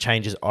 and it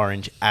changes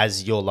orange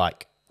as you're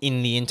like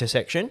in the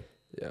intersection.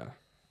 Yeah.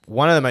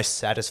 One of the most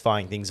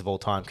satisfying things of all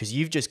time, because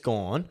you've just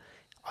gone,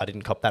 I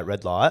didn't cop that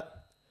red light.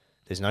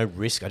 There's no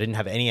risk. I didn't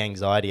have any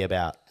anxiety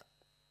about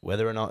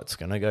whether or not it's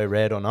going to go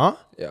red or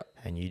not. Yeah.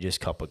 And you just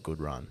cop a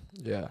good run.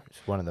 Yeah.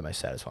 It's one of the most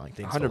satisfying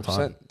things 100%. of all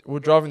time. We were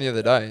driving the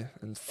other day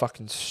and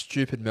fucking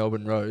stupid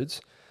Melbourne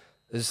roads.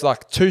 There's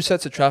like two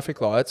sets of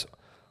traffic lights,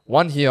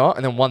 one here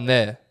and then one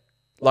there.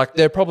 Like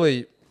they're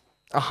probably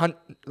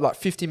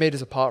 50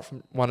 meters apart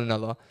from one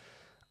another.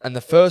 And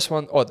the first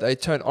one, they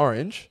turn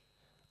orange.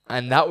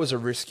 And that was a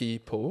risky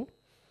pull.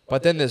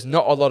 But then there's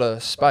not a lot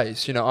of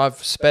space. You know,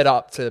 I've sped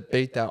up to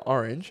beat that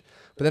orange.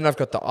 But then I've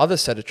got the other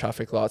set of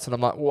traffic lights. And I'm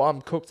like, well,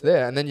 I'm cooked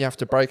there. And then you have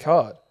to brake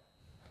hard.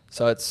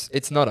 So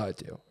it's not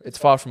ideal. It's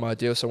far from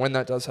ideal. So when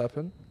that does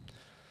happen,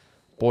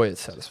 boy,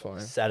 it's satisfying.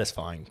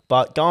 Satisfying.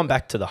 But going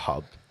back to the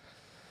hub,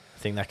 I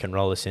think that can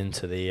roll us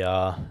into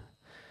the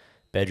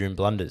bedroom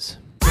blunders.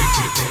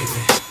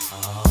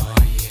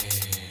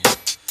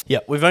 Yeah,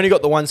 we've only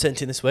got the one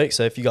sent in this week.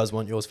 So if you guys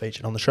want yours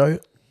featured on the show,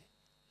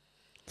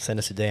 send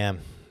us a DM.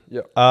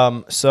 Yep.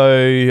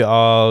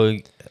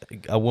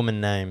 A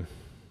woman name.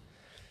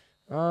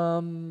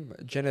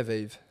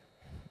 Genevieve.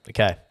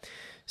 Okay.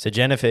 So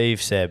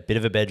Genevieve said, bit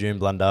of a bedroom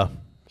blunder.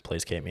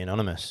 Please keep me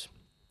anonymous.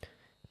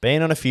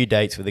 Been on a few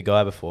dates with a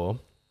guy before,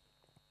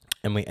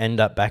 and we end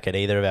up back at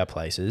either of our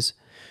places.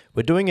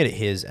 We're doing it at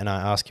his, and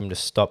I ask him to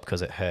stop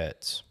because it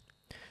hurts.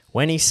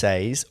 When he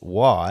says,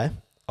 why,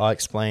 I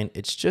explain,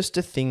 it's just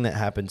a thing that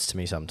happens to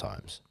me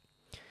sometimes.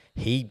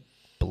 He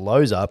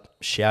blows up,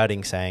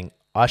 shouting, saying,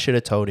 I should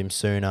have told him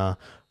sooner.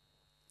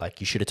 Like,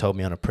 you should have told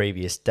me on a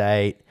previous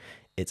date.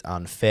 It's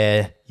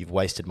unfair. You've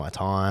wasted my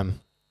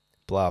time.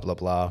 Blah, blah,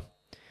 blah.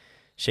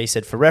 She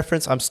said, for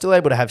reference, I'm still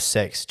able to have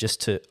sex,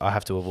 I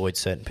have to avoid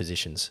certain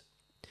positions.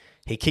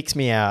 He kicks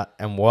me out,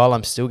 and while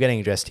I'm still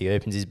getting dressed, he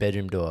opens his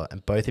bedroom door,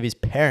 and both of his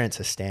parents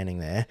are standing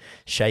there,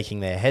 shaking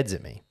their heads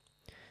at me.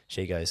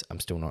 She goes, I'm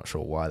still not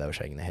sure why they were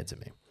shaking their heads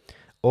at me.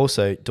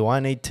 Also, do I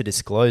need to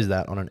disclose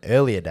that on an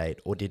earlier date,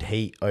 or did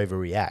he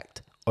overreact?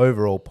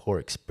 Overall, poor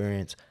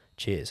experience.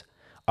 Cheers.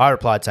 I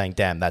replied saying,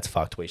 damn, that's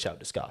fucked. We shall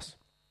discuss.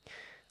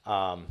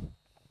 I've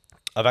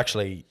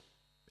actually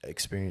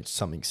experienced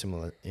something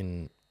similar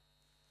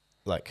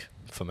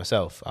for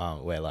myself,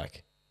 where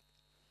like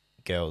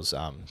girls,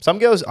 some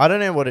girls, I don't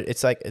know what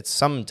it's like. It's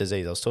some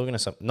disease. I was talking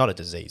to not a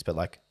disease, but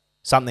like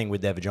something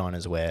with their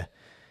vaginas where,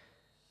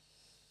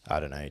 I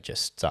don't know, it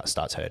just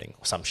starts hurting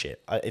or some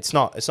shit. It's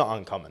not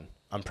uncommon.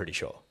 I'm pretty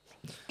sure.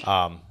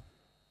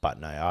 But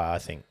no, I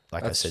think,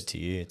 like I said to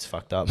you, it's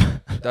fucked up.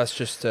 That's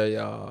just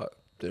a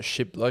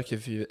shit bloke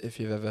if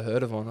you've ever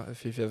heard of one,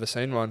 if you've ever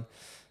seen one.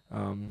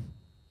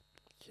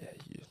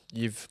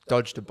 You've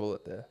dodged a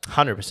bullet there.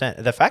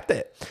 100%. The fact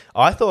that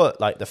I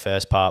thought like the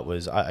first part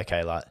was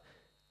okay, like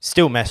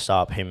still messed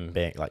up, him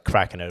being like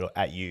cracking it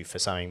at you for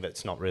something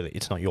that's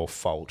it's not your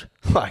fault.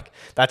 Like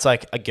that's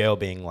like a girl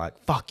being like,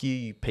 fuck you,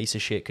 you piece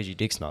of shit, because your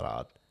dick's not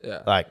hard.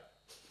 Yeah. Like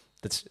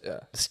it's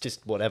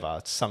just whatever.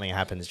 It's something that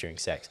happens during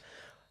sex.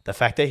 The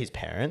fact that his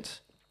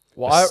parents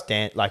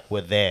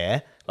were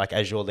there, like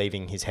as you're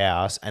leaving his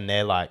house, and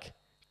they're like,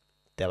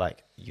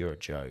 you're a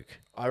joke.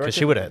 Because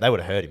they would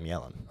have heard him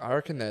yelling. I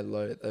reckon they're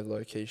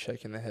low key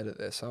shaking their head at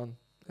their son,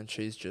 and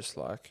she's just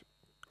like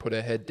put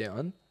her head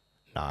down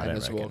and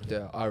has walked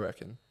out. I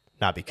reckon.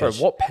 No, because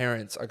what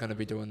parents are going to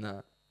be doing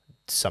that?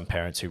 Some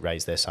parents who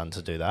raise their son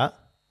to do that.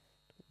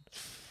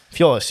 If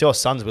your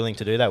son's willing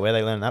to do that, where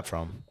they learn that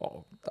from?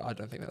 Oh, I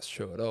don't think that's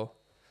true at all.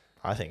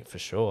 I think for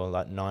sure.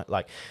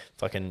 Like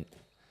fucking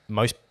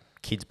most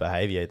kids'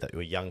 behaviour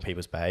or young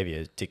people's behaviour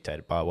is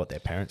dictated by what their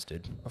parents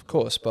did. Of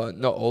course, but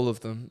not all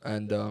of them.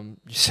 And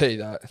you see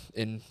that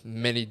in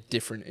many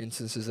different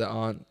instances that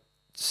aren't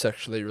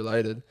sexually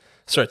related.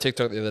 Sorry,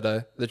 TikTok the other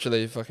day,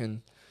 literally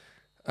fucking,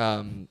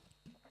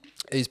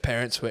 his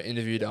parents were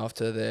interviewed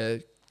after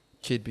their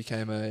kid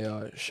became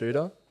a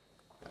shooter.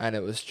 And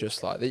it was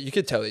just like, you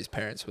could tell these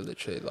parents were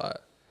literally like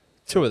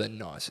two of the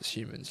nicest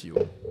humans you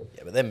will.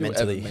 Yeah, but they're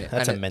mentally,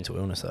 that's a mental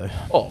illness though.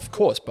 Oh, of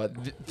course,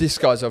 but this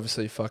guy's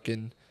obviously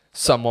fucking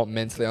somewhat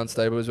mentally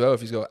unstable as well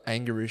if he's got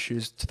anger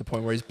issues to the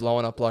point where he's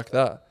blowing up like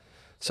that.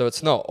 So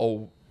it's not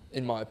all,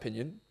 in my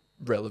opinion,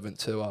 relevant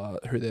to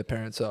who their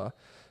parents are.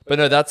 But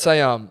no, that's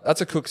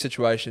a cook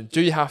situation.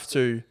 Do you have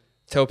to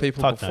tell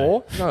people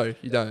before? No,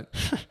 you don't.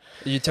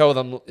 You tell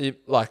them, you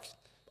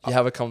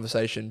have a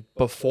conversation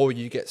before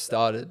you get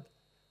started,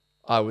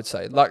 I would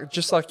say.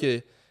 Just like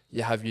you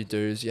have your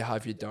do's, you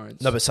have your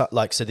don'ts. No,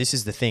 but so this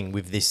is the thing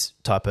with this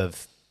type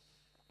of,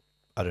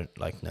 I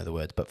don't know the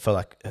words, but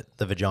for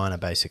the vagina,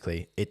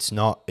 basically, it's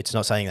not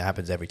something that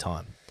happens every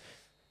time.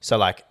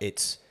 So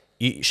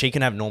she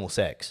can have normal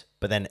sex,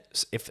 but then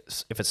if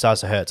it starts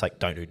to hurt, it's like,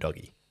 don't do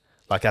doggy.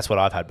 Like that's what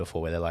I've had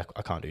before, where they're like,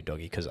 I can't do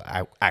doggy because it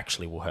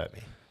actually will hurt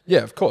me. Yeah,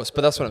 of course,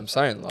 but that's what I'm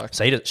saying.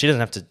 So she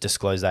doesn't have to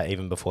disclose that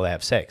even before they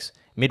have sex.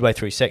 Midway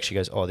through sex, she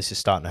goes, "Oh, this is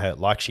starting to hurt,"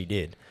 like she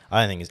did. I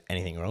don't think there's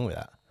anything wrong with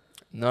that.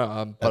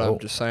 No, but I'm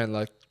just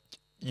saying,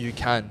 you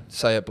can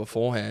say it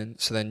beforehand,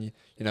 so then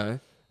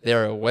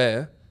they're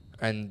aware,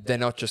 and they're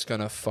not just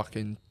gonna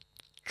fucking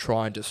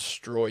try and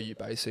destroy you,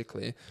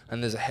 basically.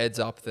 And there's a heads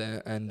up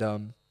there,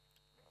 and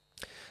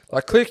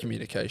clear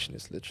communication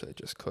is literally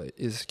just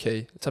is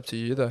key. It's up to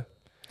you though.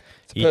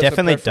 You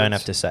definitely don't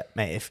have to say,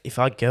 mate. If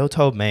our girl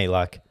told me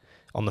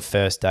on the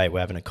first date we're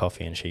having a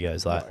coffee and she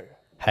goes no,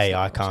 hey,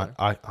 I can't.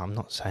 I'm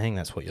not saying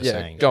that's what you're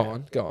saying. Go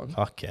on.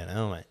 Fuck yeah,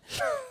 no, mate.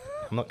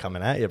 I'm not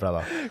coming at you,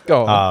 brother.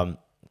 Go on.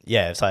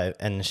 Yeah. So,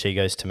 and she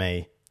goes to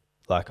me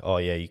oh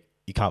yeah,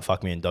 you can't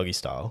fuck me in doggy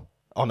style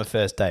on the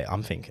first date.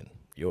 I'm thinking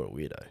you're a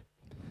weirdo.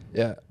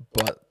 Yeah,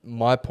 but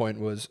my point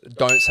was,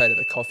 don't say it at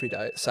a coffee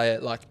date. Say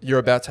it like you're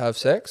about to have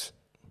sex.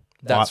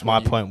 That's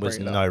my point was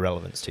no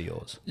relevance to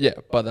yours. Yeah,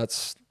 but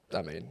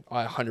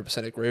I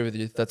 100% agree with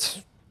you.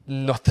 That's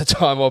not the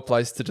time or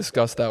place to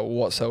discuss that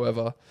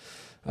whatsoever.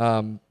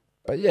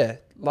 But yeah,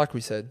 like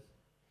we said,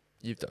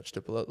 you've dodged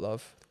a bullet,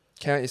 love.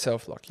 Count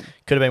yourself lucky.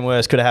 Could have been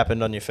worse. Could have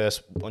happened on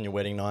your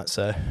wedding night.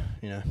 So,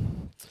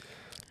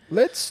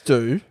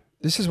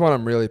 This is what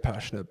I'm really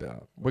passionate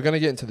about. We're going to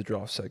get into the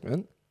draft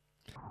segment.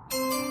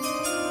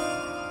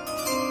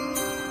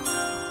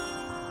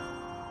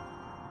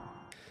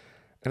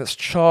 And it's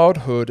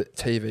childhood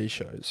TV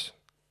shows.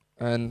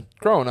 And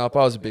growing up,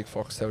 I was a big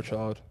Foxtel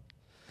child.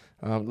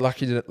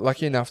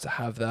 Lucky enough to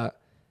have that.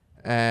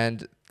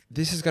 And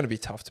this is going to be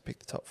tough to pick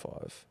the top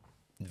 5.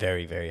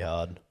 Very, very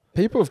hard.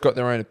 People have got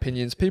their own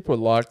opinions. People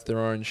liked their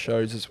own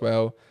shows as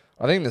well.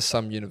 I think there's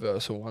some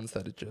universal ones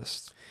that are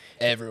just,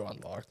 everyone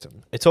liked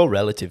them. It's all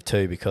relative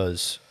too,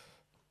 because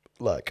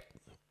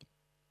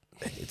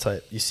it's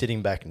like you're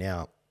sitting back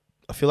now.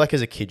 I feel like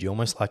as a kid, you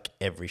almost like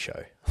every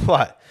show.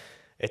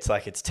 It's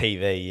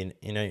TV,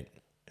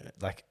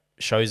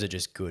 shows are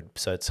just good.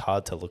 So it's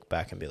hard to look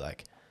back and be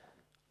like,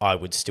 I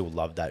would still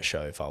love that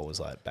show if I was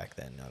back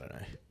then. I don't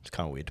know. It's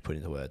kind of weird to put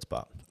into words,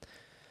 but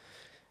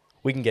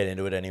we can get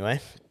into it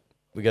anyway.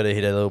 We got to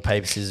hit a little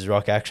paper, scissors,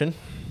 rock action.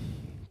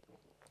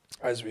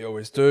 As we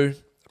always do.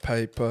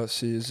 Paper,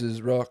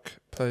 scissors, rock.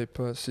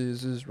 Paper,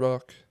 scissors,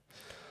 rock.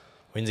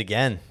 Wins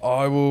again.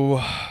 I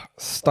will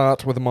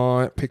start with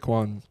my pick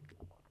one.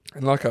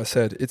 And like I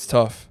said, it's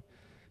tough.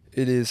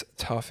 It is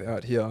tough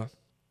out here.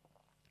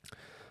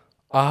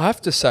 I have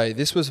to say,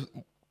 this was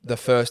the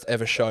first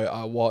ever show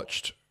I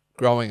watched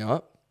growing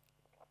up.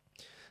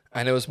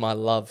 And it was my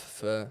love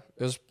for...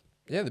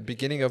 the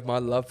beginning of my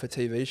love for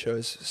TV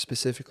shows,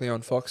 specifically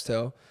on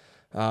Foxtel.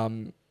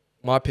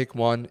 My pick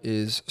one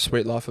is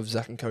Sweet Life of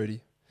Zack and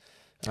Cody.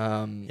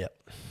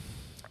 Yep.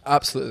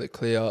 Absolutely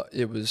clear.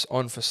 It was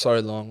on for so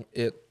long.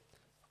 There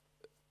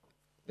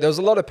was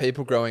a lot of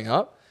people growing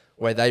up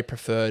where they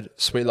preferred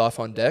Sweet Life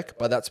on Deck,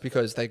 but that's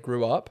because they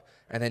grew up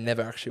and they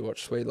never actually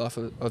watched Sweet Life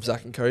of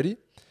Zack and Cody.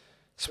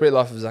 Sweet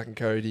Life of Zack and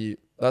Cody,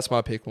 that's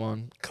my pick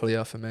one.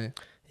 Clear for me.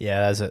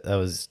 Yeah, that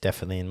was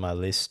definitely in my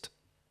list.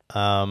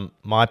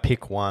 My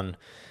pick one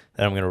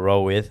that I'm going to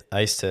roll with,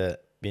 I used to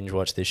binge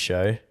watch this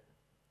show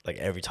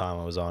every time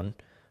I was on.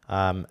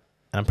 And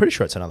I'm pretty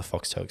sure it's another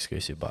Foxtel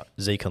exclusive, but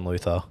Zeke and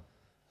Luther.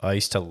 I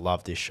used to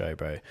love this show,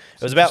 bro. It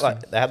was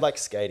about they had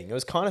skating. It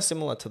was kind of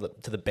similar to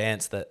the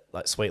bands that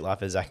Sweet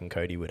Life of Zack and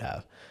Cody would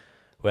have,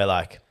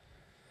 where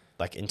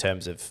in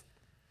terms of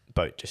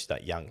both just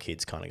young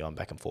kids kind of going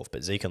back and forth.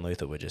 But Zeke and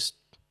Luther were just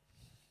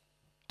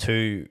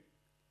two,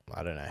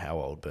 I don't know how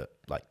old,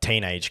 but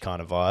teenage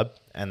kind of vibe,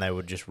 and they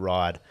would just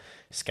ride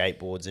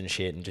skateboards and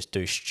shit and just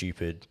do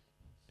stupid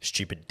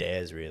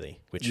dares, really,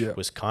 which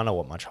was kind of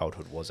what my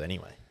childhood was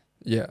anyway.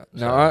 Yeah.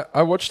 No,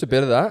 I watched a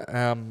bit of that.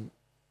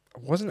 I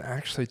wasn't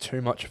actually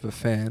too much of a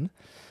fan,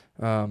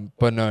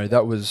 but no,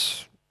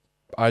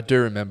 I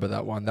do remember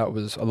that one. That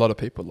was, a lot of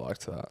people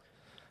liked that.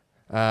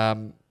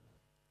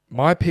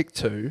 My pick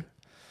 2.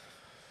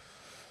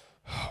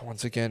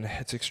 Once again,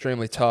 it's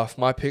extremely tough.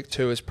 My pick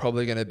 2 is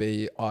probably going to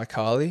be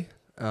iCarly.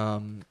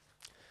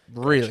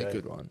 Really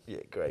good one. Yeah,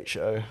 great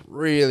show.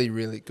 Really,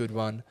 really good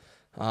one.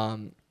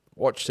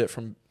 Watched it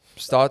from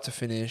start to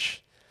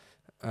finish.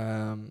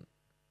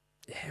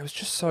 Yeah, it was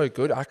just so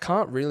good. I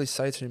can't really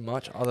say too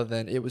much other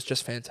than it was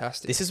just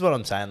fantastic. This is what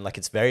I'm saying. Like,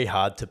 it's very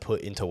hard to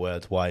put into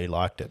words why you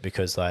liked it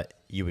because, like,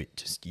 you were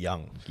just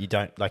young. You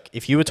don't, like,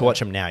 if you were to watch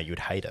them now, you would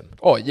hate them.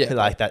 Oh, yeah.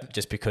 Like that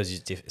just because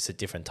it's a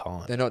different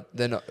time.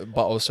 They're not,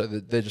 but also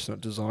they're just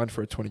not designed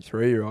for a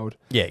 23-year-old.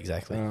 Yeah,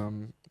 exactly.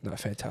 No,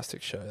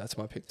 fantastic show. That's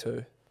my pick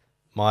 2.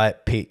 My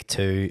pick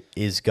 2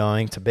 is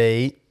going to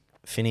be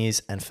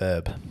Phineas and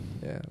Ferb.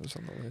 Yeah, it was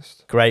on the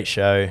list. Great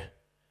show.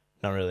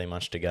 Not really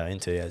much to go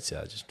into. It's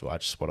just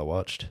what I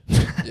watched.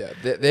 Yeah,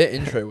 their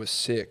intro was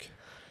sick.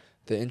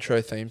 The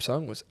intro theme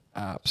song was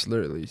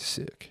absolutely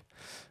sick.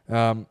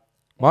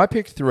 My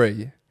pick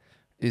 3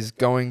 is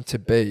going to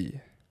be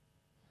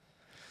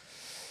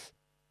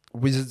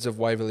Wizards of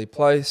Waverly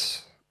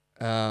Place.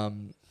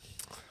 When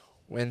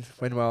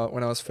I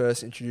was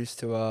first introduced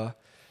to a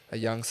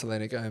young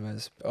Selena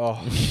Gomez.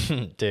 Oh,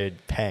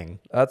 dude, pang.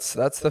 That's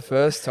the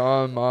first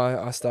time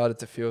I started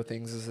to feel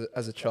things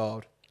as a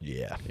child.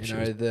 Yeah, she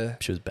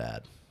was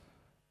bad.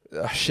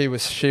 She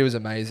was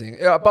amazing.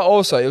 Yeah, but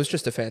also it was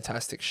just a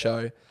fantastic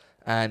show,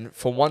 and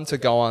for one to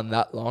go on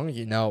that long,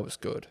 it was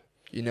good.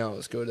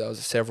 That was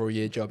a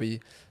several-year jobby.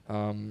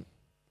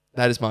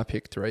 That is my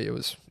pick 3. It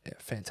was a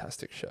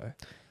fantastic show.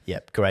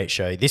 Yep, great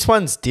show. This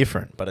one's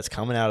different, but it's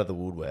coming out of the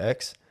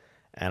woodworks,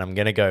 and I'm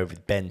gonna go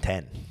with Ben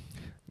 10.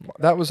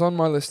 That was on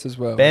my list as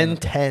well. Ben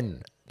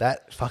 10.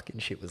 That fucking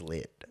shit was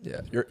lit.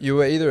 Yeah, you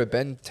were either a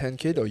Ben 10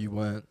 kid or you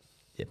weren't.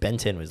 Yeah, Ben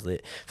 10 was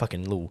lit.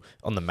 Fucking little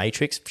on the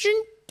Matrix.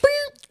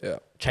 Yeah,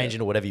 change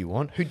into whatever you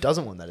want. Who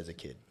doesn't want that as a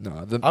kid?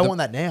 No, I want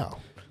that now.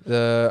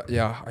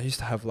 I used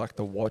to have like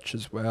the watch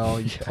as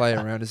well. You play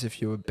around as if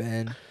you were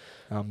Ben.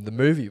 The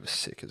movie was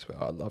sick as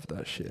well. I loved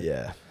that shit.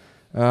 Yeah.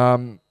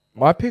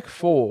 My pick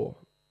 4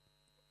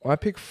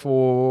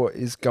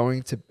 is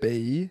going to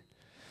be.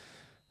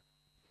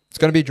 It's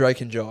going to be Drake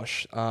and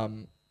Josh.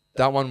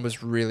 That one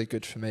was really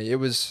good for me. It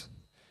was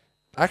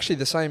actually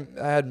the same.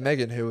 I had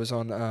Megan who was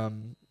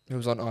on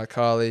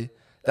iCarly.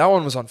 That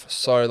one was on for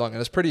so long, and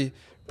it's pretty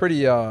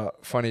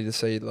funny to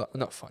see. Like,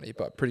 not funny,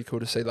 but pretty cool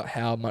to see like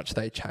how much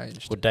they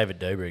changed. Well, David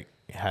Dobrik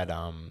had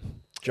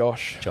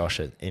Josh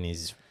in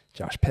his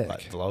Josh Peck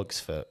like, vlogs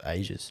for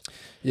ages.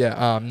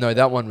 Yeah. No,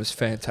 that one was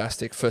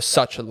fantastic for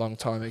such a long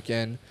time.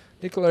 Again,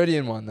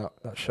 Nickelodeon won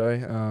that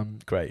show.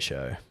 Great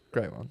show.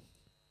 Great one.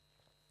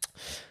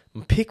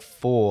 Pick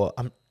 4.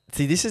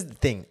 See, this is the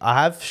thing.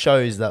 I have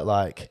shows that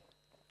like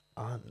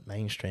aren't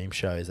mainstream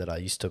shows that I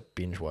used to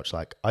binge watch.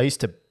 Like I used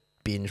to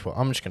binge watch.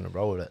 I'm just gonna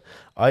roll with it.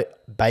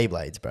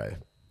 Beyblades, bro.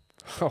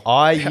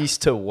 I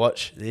used to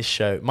watch this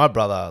show. My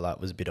brother like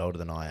was a bit older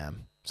than I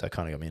am, so I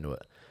kind of got me into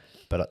it.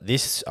 But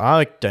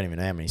I don't even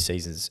know how many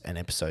seasons and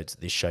episodes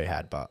this show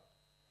had. But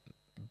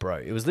bro,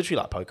 it was literally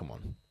like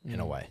Pokemon in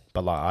a way.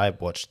 But like I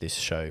watched this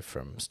show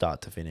from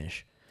start to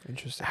finish.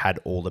 Interesting. Had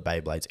all the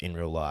Beyblades in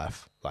real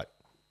life. Like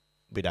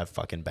we'd have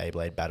fucking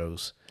Beyblade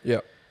battles.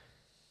 Yeah.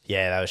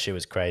 Yeah, that shit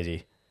was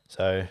crazy.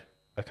 So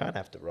I kind of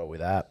have to roll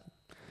with that.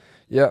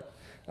 Yeah.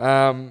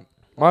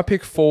 My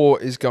pick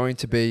 4 is going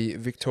to be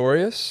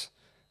Victorious.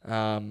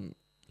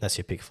 That's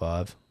your pick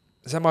 5.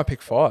 Is that my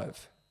pick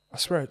 5? I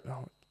swear.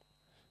 Oh,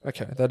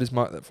 okay, that is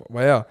my.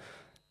 Wow.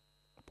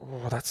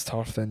 Oh, that's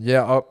tough then.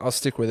 Yeah, I'll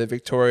stick with it.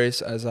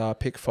 Victorious as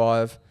pick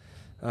 5.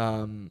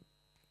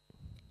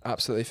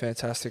 Absolutely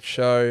fantastic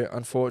show.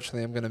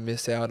 Unfortunately, I'm going to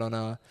miss out on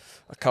a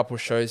couple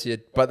shows here,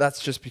 but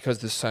that's just because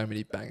there's so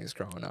many bangers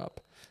growing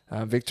up.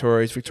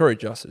 Victoria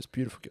Justice,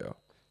 beautiful girl.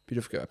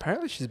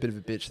 Apparently, she's a bit of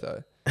a bitch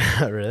though.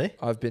 Really?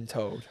 I've been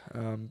told.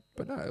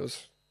 But no, it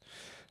was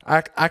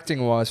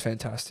acting wise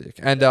fantastic.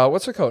 And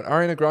what's it called?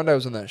 Ariana Grande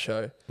was on that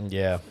show.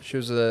 Yeah. She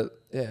was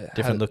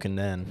different looking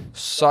then.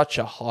 Such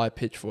a high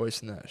pitched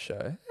voice in that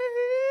show.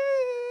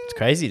 It's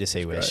crazy to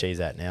see where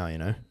she's at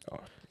now. Oh,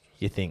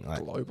 you think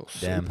like global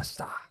damn.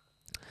 superstar.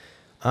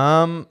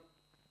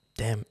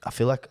 Damn. I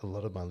feel like a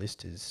lot of my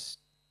list is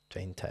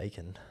been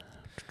taken.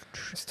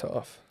 It's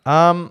tough.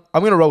 I'm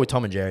gonna roll with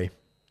Tom and Jerry.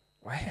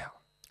 Wow.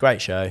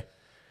 Great show.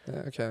 Yeah,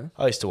 okay.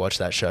 I used to watch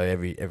that show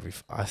every.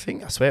 I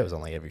swear it was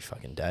on like every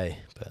fucking day,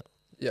 but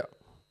Yeah.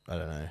 I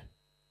don't know.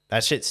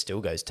 That shit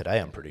still goes today.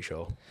 I'm pretty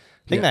sure.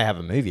 I think they have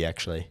a movie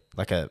actually,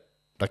 like a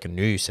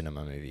new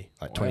cinema movie,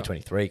 like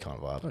 2023 kind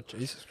of vibe. Oh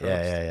Jesus Christ.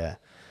 Yeah.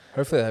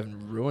 Hopefully they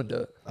haven't ruined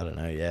it. I don't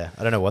know. Yeah,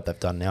 I don't know what they've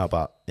done now,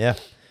 but yeah.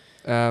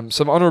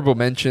 Some honourable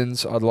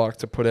mentions I'd like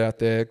to put out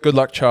there. Good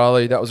Luck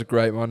Charlie. That was a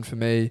great one for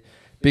me.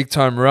 Big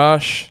Time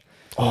Rush.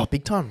 Oh,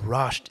 Big Time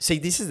Rush. See,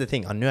 this is the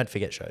thing. I knew I'd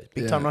forget shows.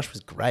 Big Time Rush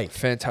was great.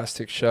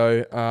 Fantastic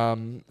show.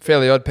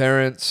 Fairly Odd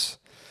Parents.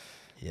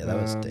 Yeah,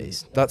 that was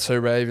decent. That's So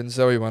Raven.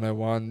 Zoe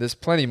 101. There's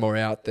plenty more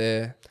out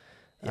there.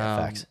 Yeah,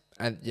 facts.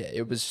 And yeah,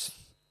 it was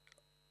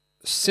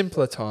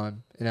simpler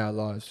time in our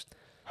lives.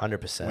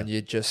 100%. When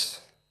you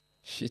just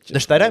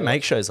they don't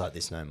make shows like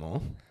this no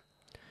more.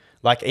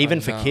 Like even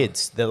for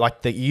kids,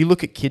 you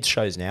look at kids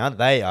shows now,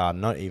 they are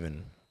not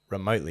even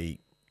remotely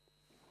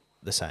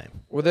the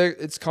same. Well,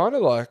 it's kind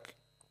of like,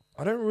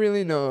 I don't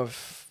really know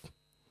if,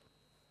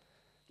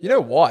 you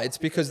know why? It's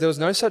because there was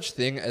no such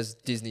thing as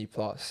Disney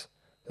Plus.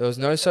 There was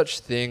no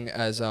such thing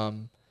as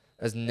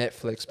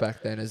Netflix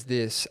back then, as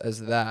this,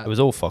 as that. It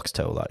was all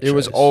Foxtel, like. It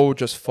was all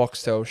just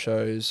Foxtel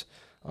shows.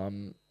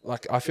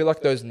 Like I feel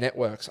like those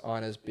networks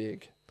aren't as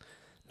big.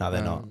 No,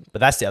 they're not. But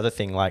that's the other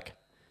thing. Like,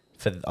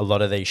 for a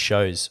lot of these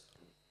shows,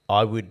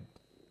 I would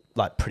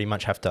like pretty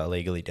much have to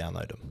illegally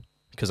download them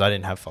because I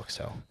didn't have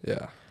Foxtel.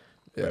 Yeah.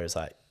 Whereas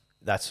like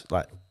that's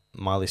like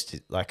my list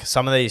is like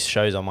some of these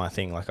shows on my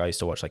thing. Like I used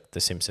to watch like The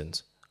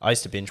Simpsons. I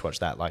used to binge watch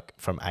that like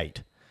from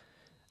 8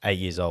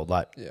 years old.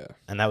 Like, yeah.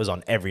 And that was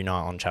on every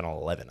night on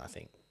Channel 11, I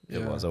think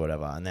it was, or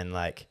whatever. And then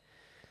like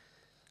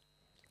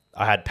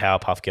I had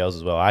Powerpuff Girls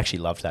as well. I actually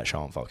loved that show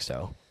on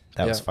Foxtel.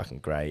 That was fucking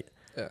great.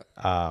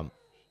 Yeah.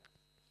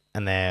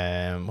 And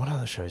then what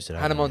other shows did I?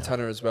 Hannah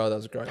Montana as well. That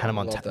was great. Hannah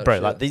Montana, bro.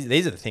 Shit. Like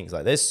these are the things.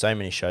 Like there's so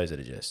many shows that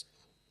are just.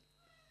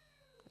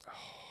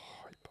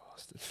 Oh, you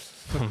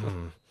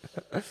bastard.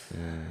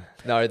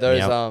 No,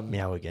 those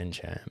meow again,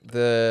 champ.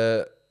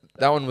 That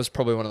one was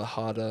probably one of the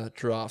harder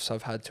drafts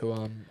I've had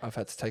to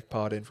take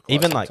part in for quite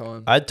even some like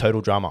time. I had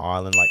Total Drama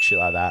Island, like shit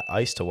like that.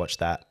 I used to watch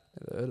that.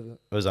 Never heard of it.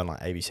 It was on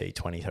like ABC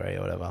 23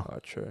 or whatever. Oh,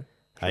 true.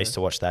 I used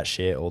to watch that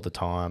shit all the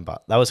time,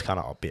 but that was kind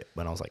of a bit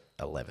when I was like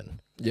 11.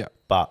 Yeah.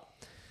 But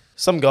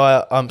some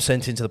guy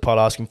sent into the pod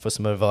asking for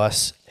some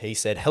advice. He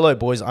said, "Hello,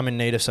 boys. I'm in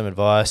need of some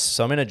advice.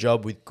 So I'm in a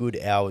job with good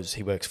hours.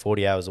 He works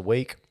 40 hours a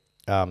week,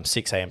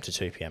 6 a.m. to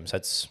 2 p.m. So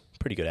that's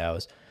pretty good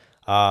hours.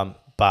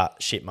 But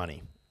shit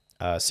money,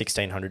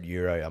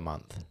 €1,600 a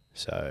month.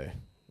 So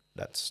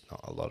that's not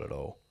a lot at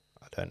all.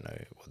 I don't know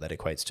what that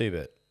equates to,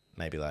 but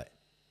maybe like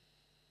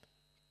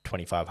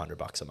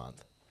 $2,500 a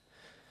month,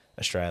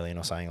 Australian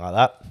or something like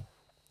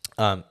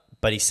that.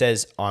 But he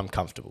says I'm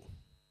comfortable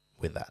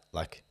with that.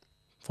 Like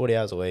 40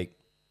 hours a week,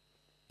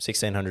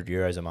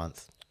 €1,600 a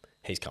month.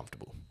 He's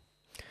comfortable.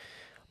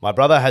 My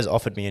brother has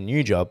offered me a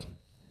new job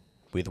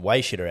with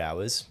way shitter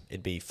hours.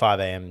 It'd be 5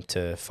 a.m.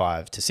 to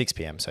 5 to 6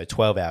 p.m. So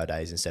 12-hour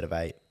days instead of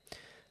 8,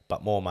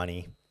 but more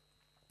money,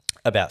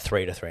 about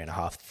 €3,000 to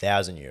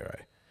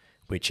 €3,500,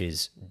 which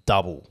is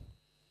double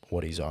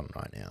what he's on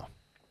right now.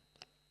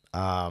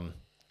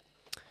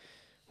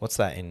 What's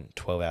that in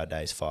 12-hour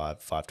days?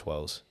 5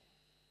 12s,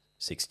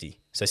 60.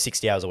 So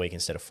 60 hours a week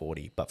instead of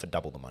 40, but for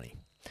double the money.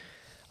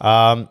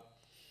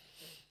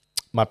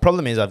 My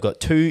problem is I've got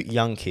 2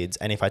 young kids,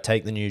 and if I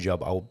take the new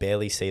job, I will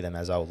barely see them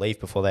as I will leave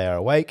before they are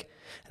awake,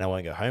 and I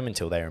won't go home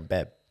until they are in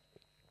bed.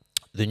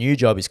 The new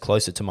job is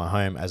closer to my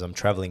home as I'm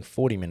traveling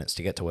 40 minutes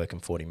to get to work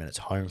and 40 minutes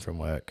home from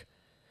work.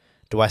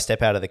 Do I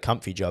step out of the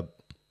comfy job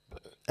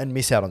and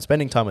miss out on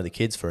spending time with the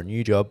kids for a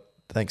new job?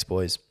 Thanks,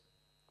 boys.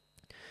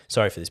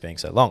 Sorry for this being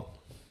so long.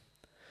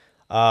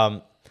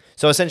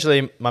 So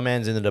essentially, my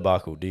man's in the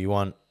debacle. Do you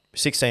want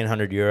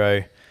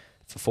 €1,600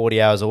 for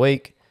 40 hours a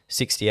week,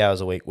 60 hours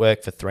a week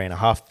work for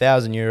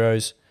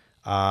 €3,500?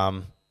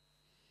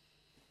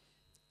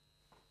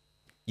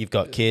 You've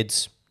got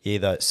kids. You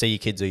either see your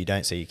kids or you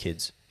don't see your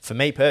kids. For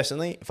me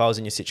personally, if I was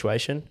in your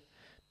situation,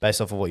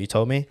 based off of what you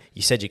told me,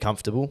 you said you're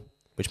comfortable,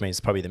 which means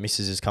probably the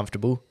missus is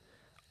comfortable.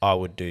 I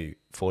would do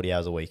 40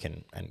 hours a week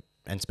and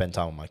spend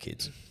time with my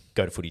kids.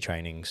 Go to footy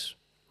trainings,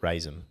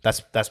 raise them.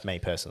 That's me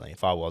personally,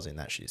 if I was in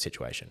that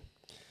situation.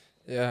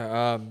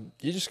 Yeah,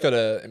 you just got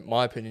to, in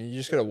my opinion, you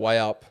just got to weigh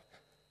up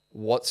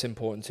what's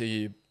important to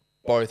you,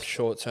 both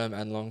short-term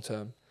and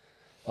long-term.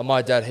 Like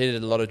my dad, he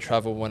did a lot of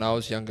travel when I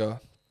was younger,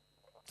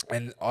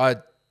 and I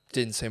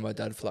didn't see my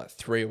dad for like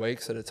 3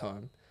 weeks at a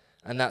time.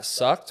 And that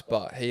sucked,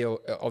 but he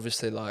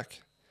obviously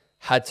like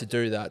had to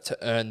do that to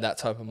earn that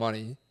type of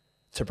money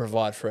to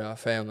provide for our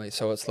family.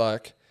 So it's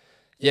like,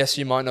 yes,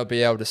 you might not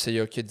be able to see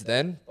your kids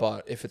then,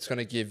 but if it's going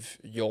to give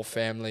your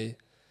family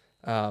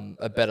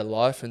a better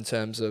life in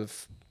terms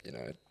of, you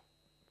know,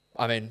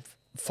 I mean,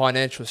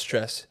 financial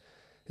stress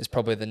is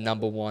probably the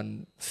number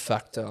one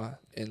factor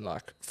in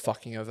like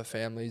fucking over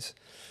families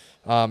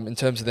in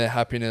terms of their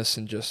happiness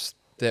and just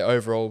their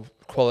overall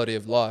quality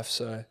of life.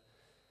 So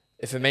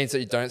if it means that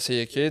you don't see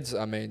your kids,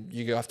 I mean,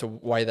 you have to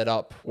weigh that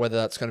up, whether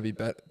that's going to be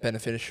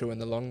beneficial in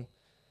the long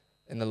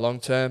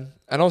term,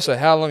 and also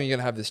how long are you going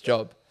to have this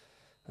job.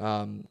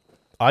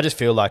 I just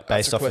feel like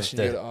based off of that's a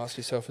question you got to ask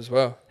yourself as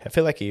well. I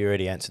feel like he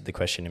already answered the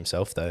question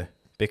himself though,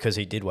 because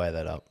he did weigh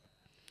that up.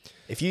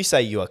 If you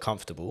say you are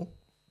comfortable,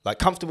 like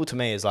comfortable to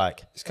me is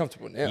like he's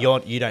comfortable now.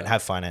 You don't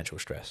have financial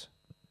stress.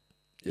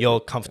 Yeah.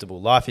 You're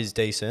comfortable. Life is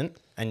decent,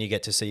 and you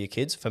get to see your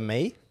kids. For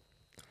me,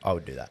 I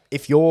would do that.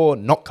 If you're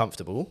not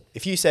comfortable,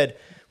 if you said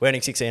we're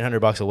earning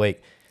 $1,600 a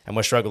week and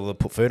we're struggling to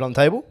put food on the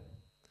table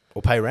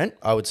or pay rent,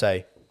 I would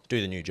say do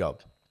the new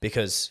job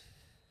because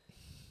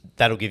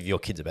that'll give your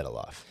kids a better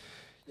life.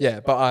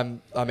 Yeah, but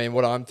I mean,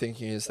 what I'm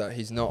thinking is that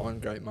he's not on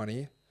great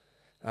money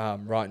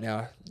right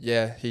now.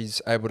 Yeah,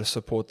 he's able to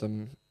support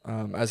them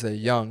as they're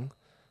young,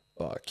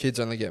 but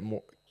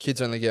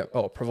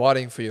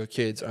providing for your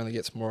kids only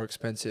gets more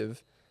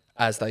expensive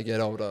as they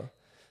get older.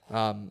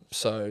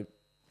 So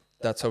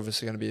that's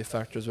obviously going to be a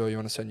factor as well. You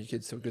want to send your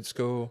kids to a good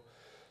school.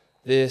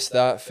 This,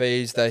 that,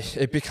 fees,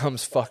 it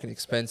becomes fucking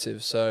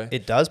expensive. So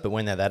it does, but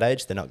when they're that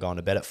age, they're not going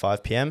to bed at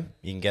 5 p.m.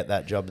 You can get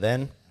that job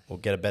then, or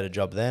get a better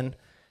job then,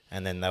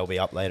 and then they'll be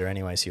up later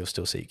anyway, so you'll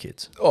still see your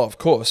kids. Oh, of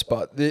course,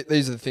 but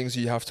these are the things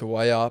you have to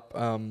weigh up.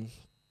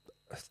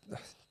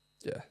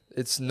 Yeah,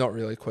 it's not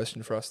really a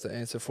question for us to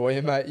answer for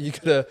you, mate. You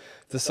got to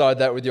decide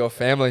that with your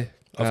family.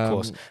 Of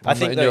course. I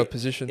think in your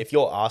position. If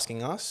you're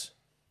asking us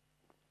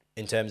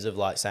in terms of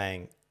like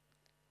saying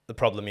the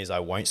problem is I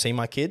won't see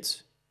my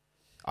kids,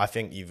 I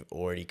think you've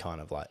already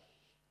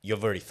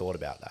you've already thought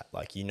about that.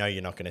 Like, you know,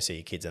 you're not going to see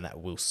your kids and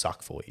that will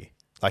suck for you.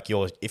 Like,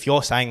 if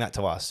you're saying that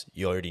to us,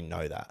 you already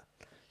know that.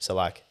 So,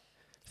 like,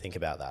 think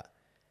about that.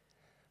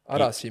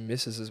 I'd ask your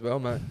missus as well,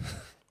 mate.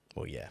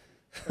 Well, yeah.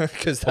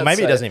 Because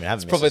maybe he doesn't even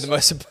have a missus.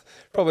 missus.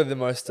 Probably the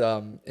most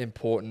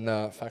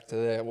important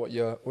factor there, what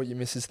your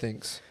missus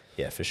thinks.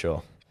 Yeah, for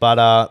sure.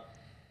 But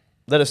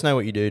let us know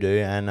what you do,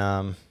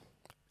 and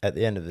at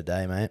the end of the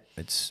day, mate,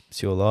 it's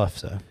your life,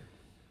 so...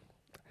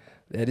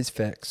 That is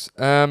facts.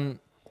 Got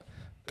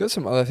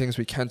some other things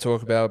we can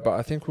talk about, but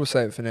I think we'll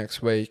save it for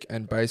next week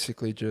and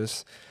basically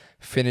just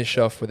finish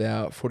off with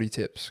our footy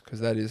tips, because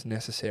that is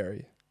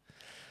necessary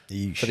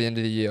for the end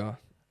of the year.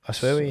 I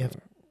swear we have...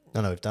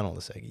 No, we've done all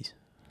the seggies.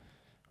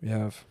 We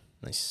have.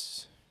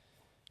 Nice.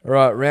 All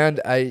right,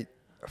 round 8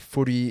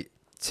 footy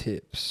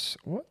tips.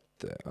 What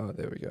the... Oh,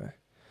 there we go.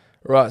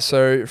 Right,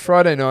 so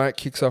Friday night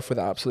kicks off with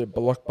an absolute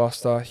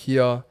blockbuster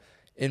here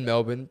in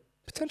Melbourne.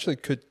 Potentially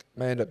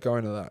may end up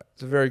going to that.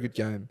 It's a very good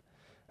game.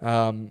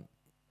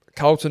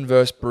 Carlton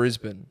versus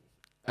Brisbane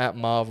at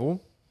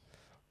Marvel.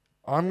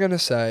 I'm gonna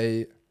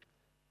say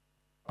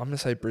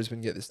Brisbane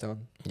get this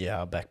done. Yeah,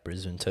 I'll back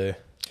Brisbane too.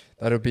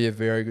 That'll be a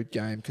very good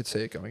game. Could see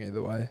it going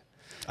either way.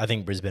 I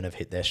think Brisbane have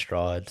hit their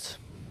strides.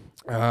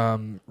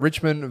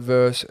 Richmond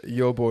versus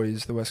your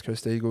boys, the West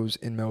Coast Eagles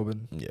in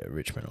Melbourne. Yeah,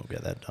 Richmond will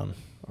get that done.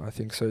 I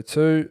think so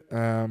too.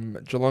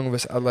 Geelong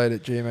versus Adelaide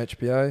at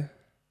GMHBA.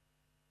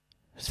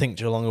 I think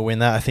Geelong will win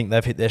that. I think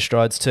they've hit their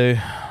strides too.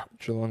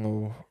 Geelong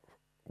will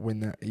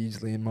win that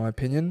easily, in my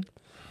opinion.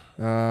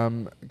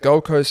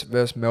 Gold Coast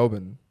versus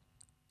Melbourne.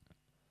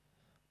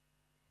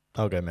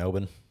 I'll go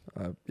Melbourne.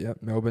 Yeah,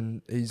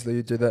 Melbourne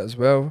easily do that as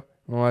well,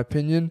 in my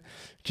opinion.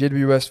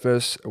 GWS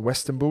versus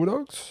Western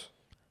Bulldogs.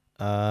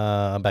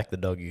 I'll back the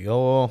doggy.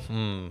 I'll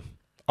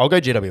go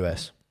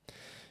GWS.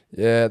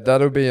 Yeah,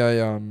 that'll be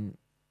I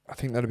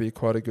think that'll be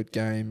quite a good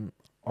game.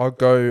 I'll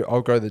go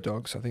the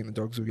Dogs. I think the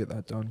Dogs will get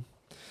that done.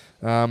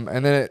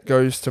 And then it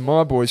goes to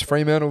my boys,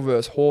 Fremantle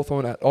versus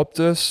Hawthorn at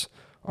Optus.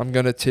 I'm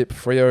going to tip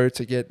Freo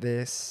to get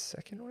their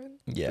second win.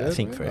 Yeah, I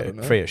think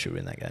Freo should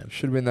win that game.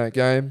 Should win that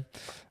game.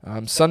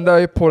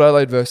 Sunday, Port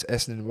Adelaide versus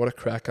Essendon. What a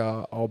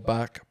cracker. I'll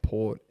back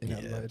Port in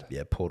Adelaide.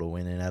 Yeah, Port will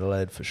win in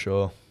Adelaide for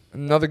sure.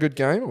 Another good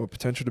game, or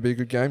potential to be a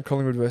good game.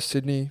 Collingwood versus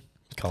Sydney.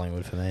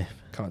 Collingwood for me.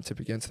 Can't tip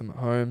against them at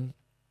home.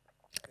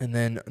 And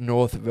then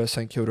North versus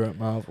St Kilda at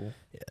Marvel.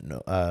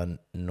 Yeah,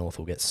 North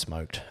will get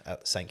smoked.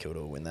 St Kilda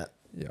will win that.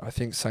 Yeah, I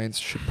think Saints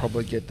should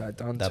probably get that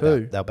done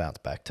too. They'll bounce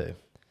back too.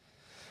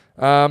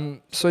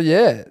 So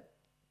yeah,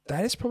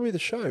 that is probably the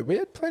show. We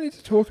had plenty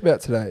to talk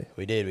about today.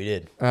 We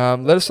did.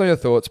 Let us know your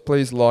thoughts.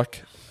 Please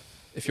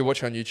if you're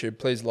watching on YouTube,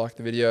 please like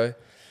the video,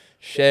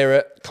 share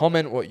it,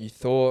 comment what you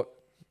thought,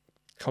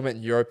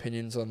 comment your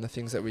opinions on the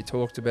things that we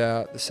talked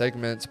about, the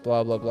segments,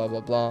 blah, blah, blah, blah,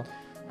 blah,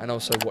 and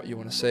also what you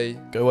want to see.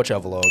 Go watch our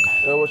vlog.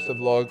 Go watch the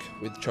vlog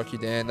with Chucky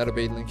Dan. That'll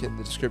be linked in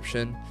the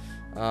description.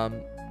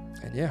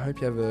 And yeah, hope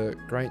you have a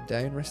great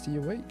day and rest of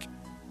your week.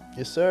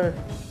 Yes, sir.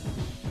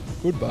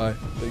 Goodbye.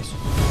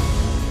 Peace.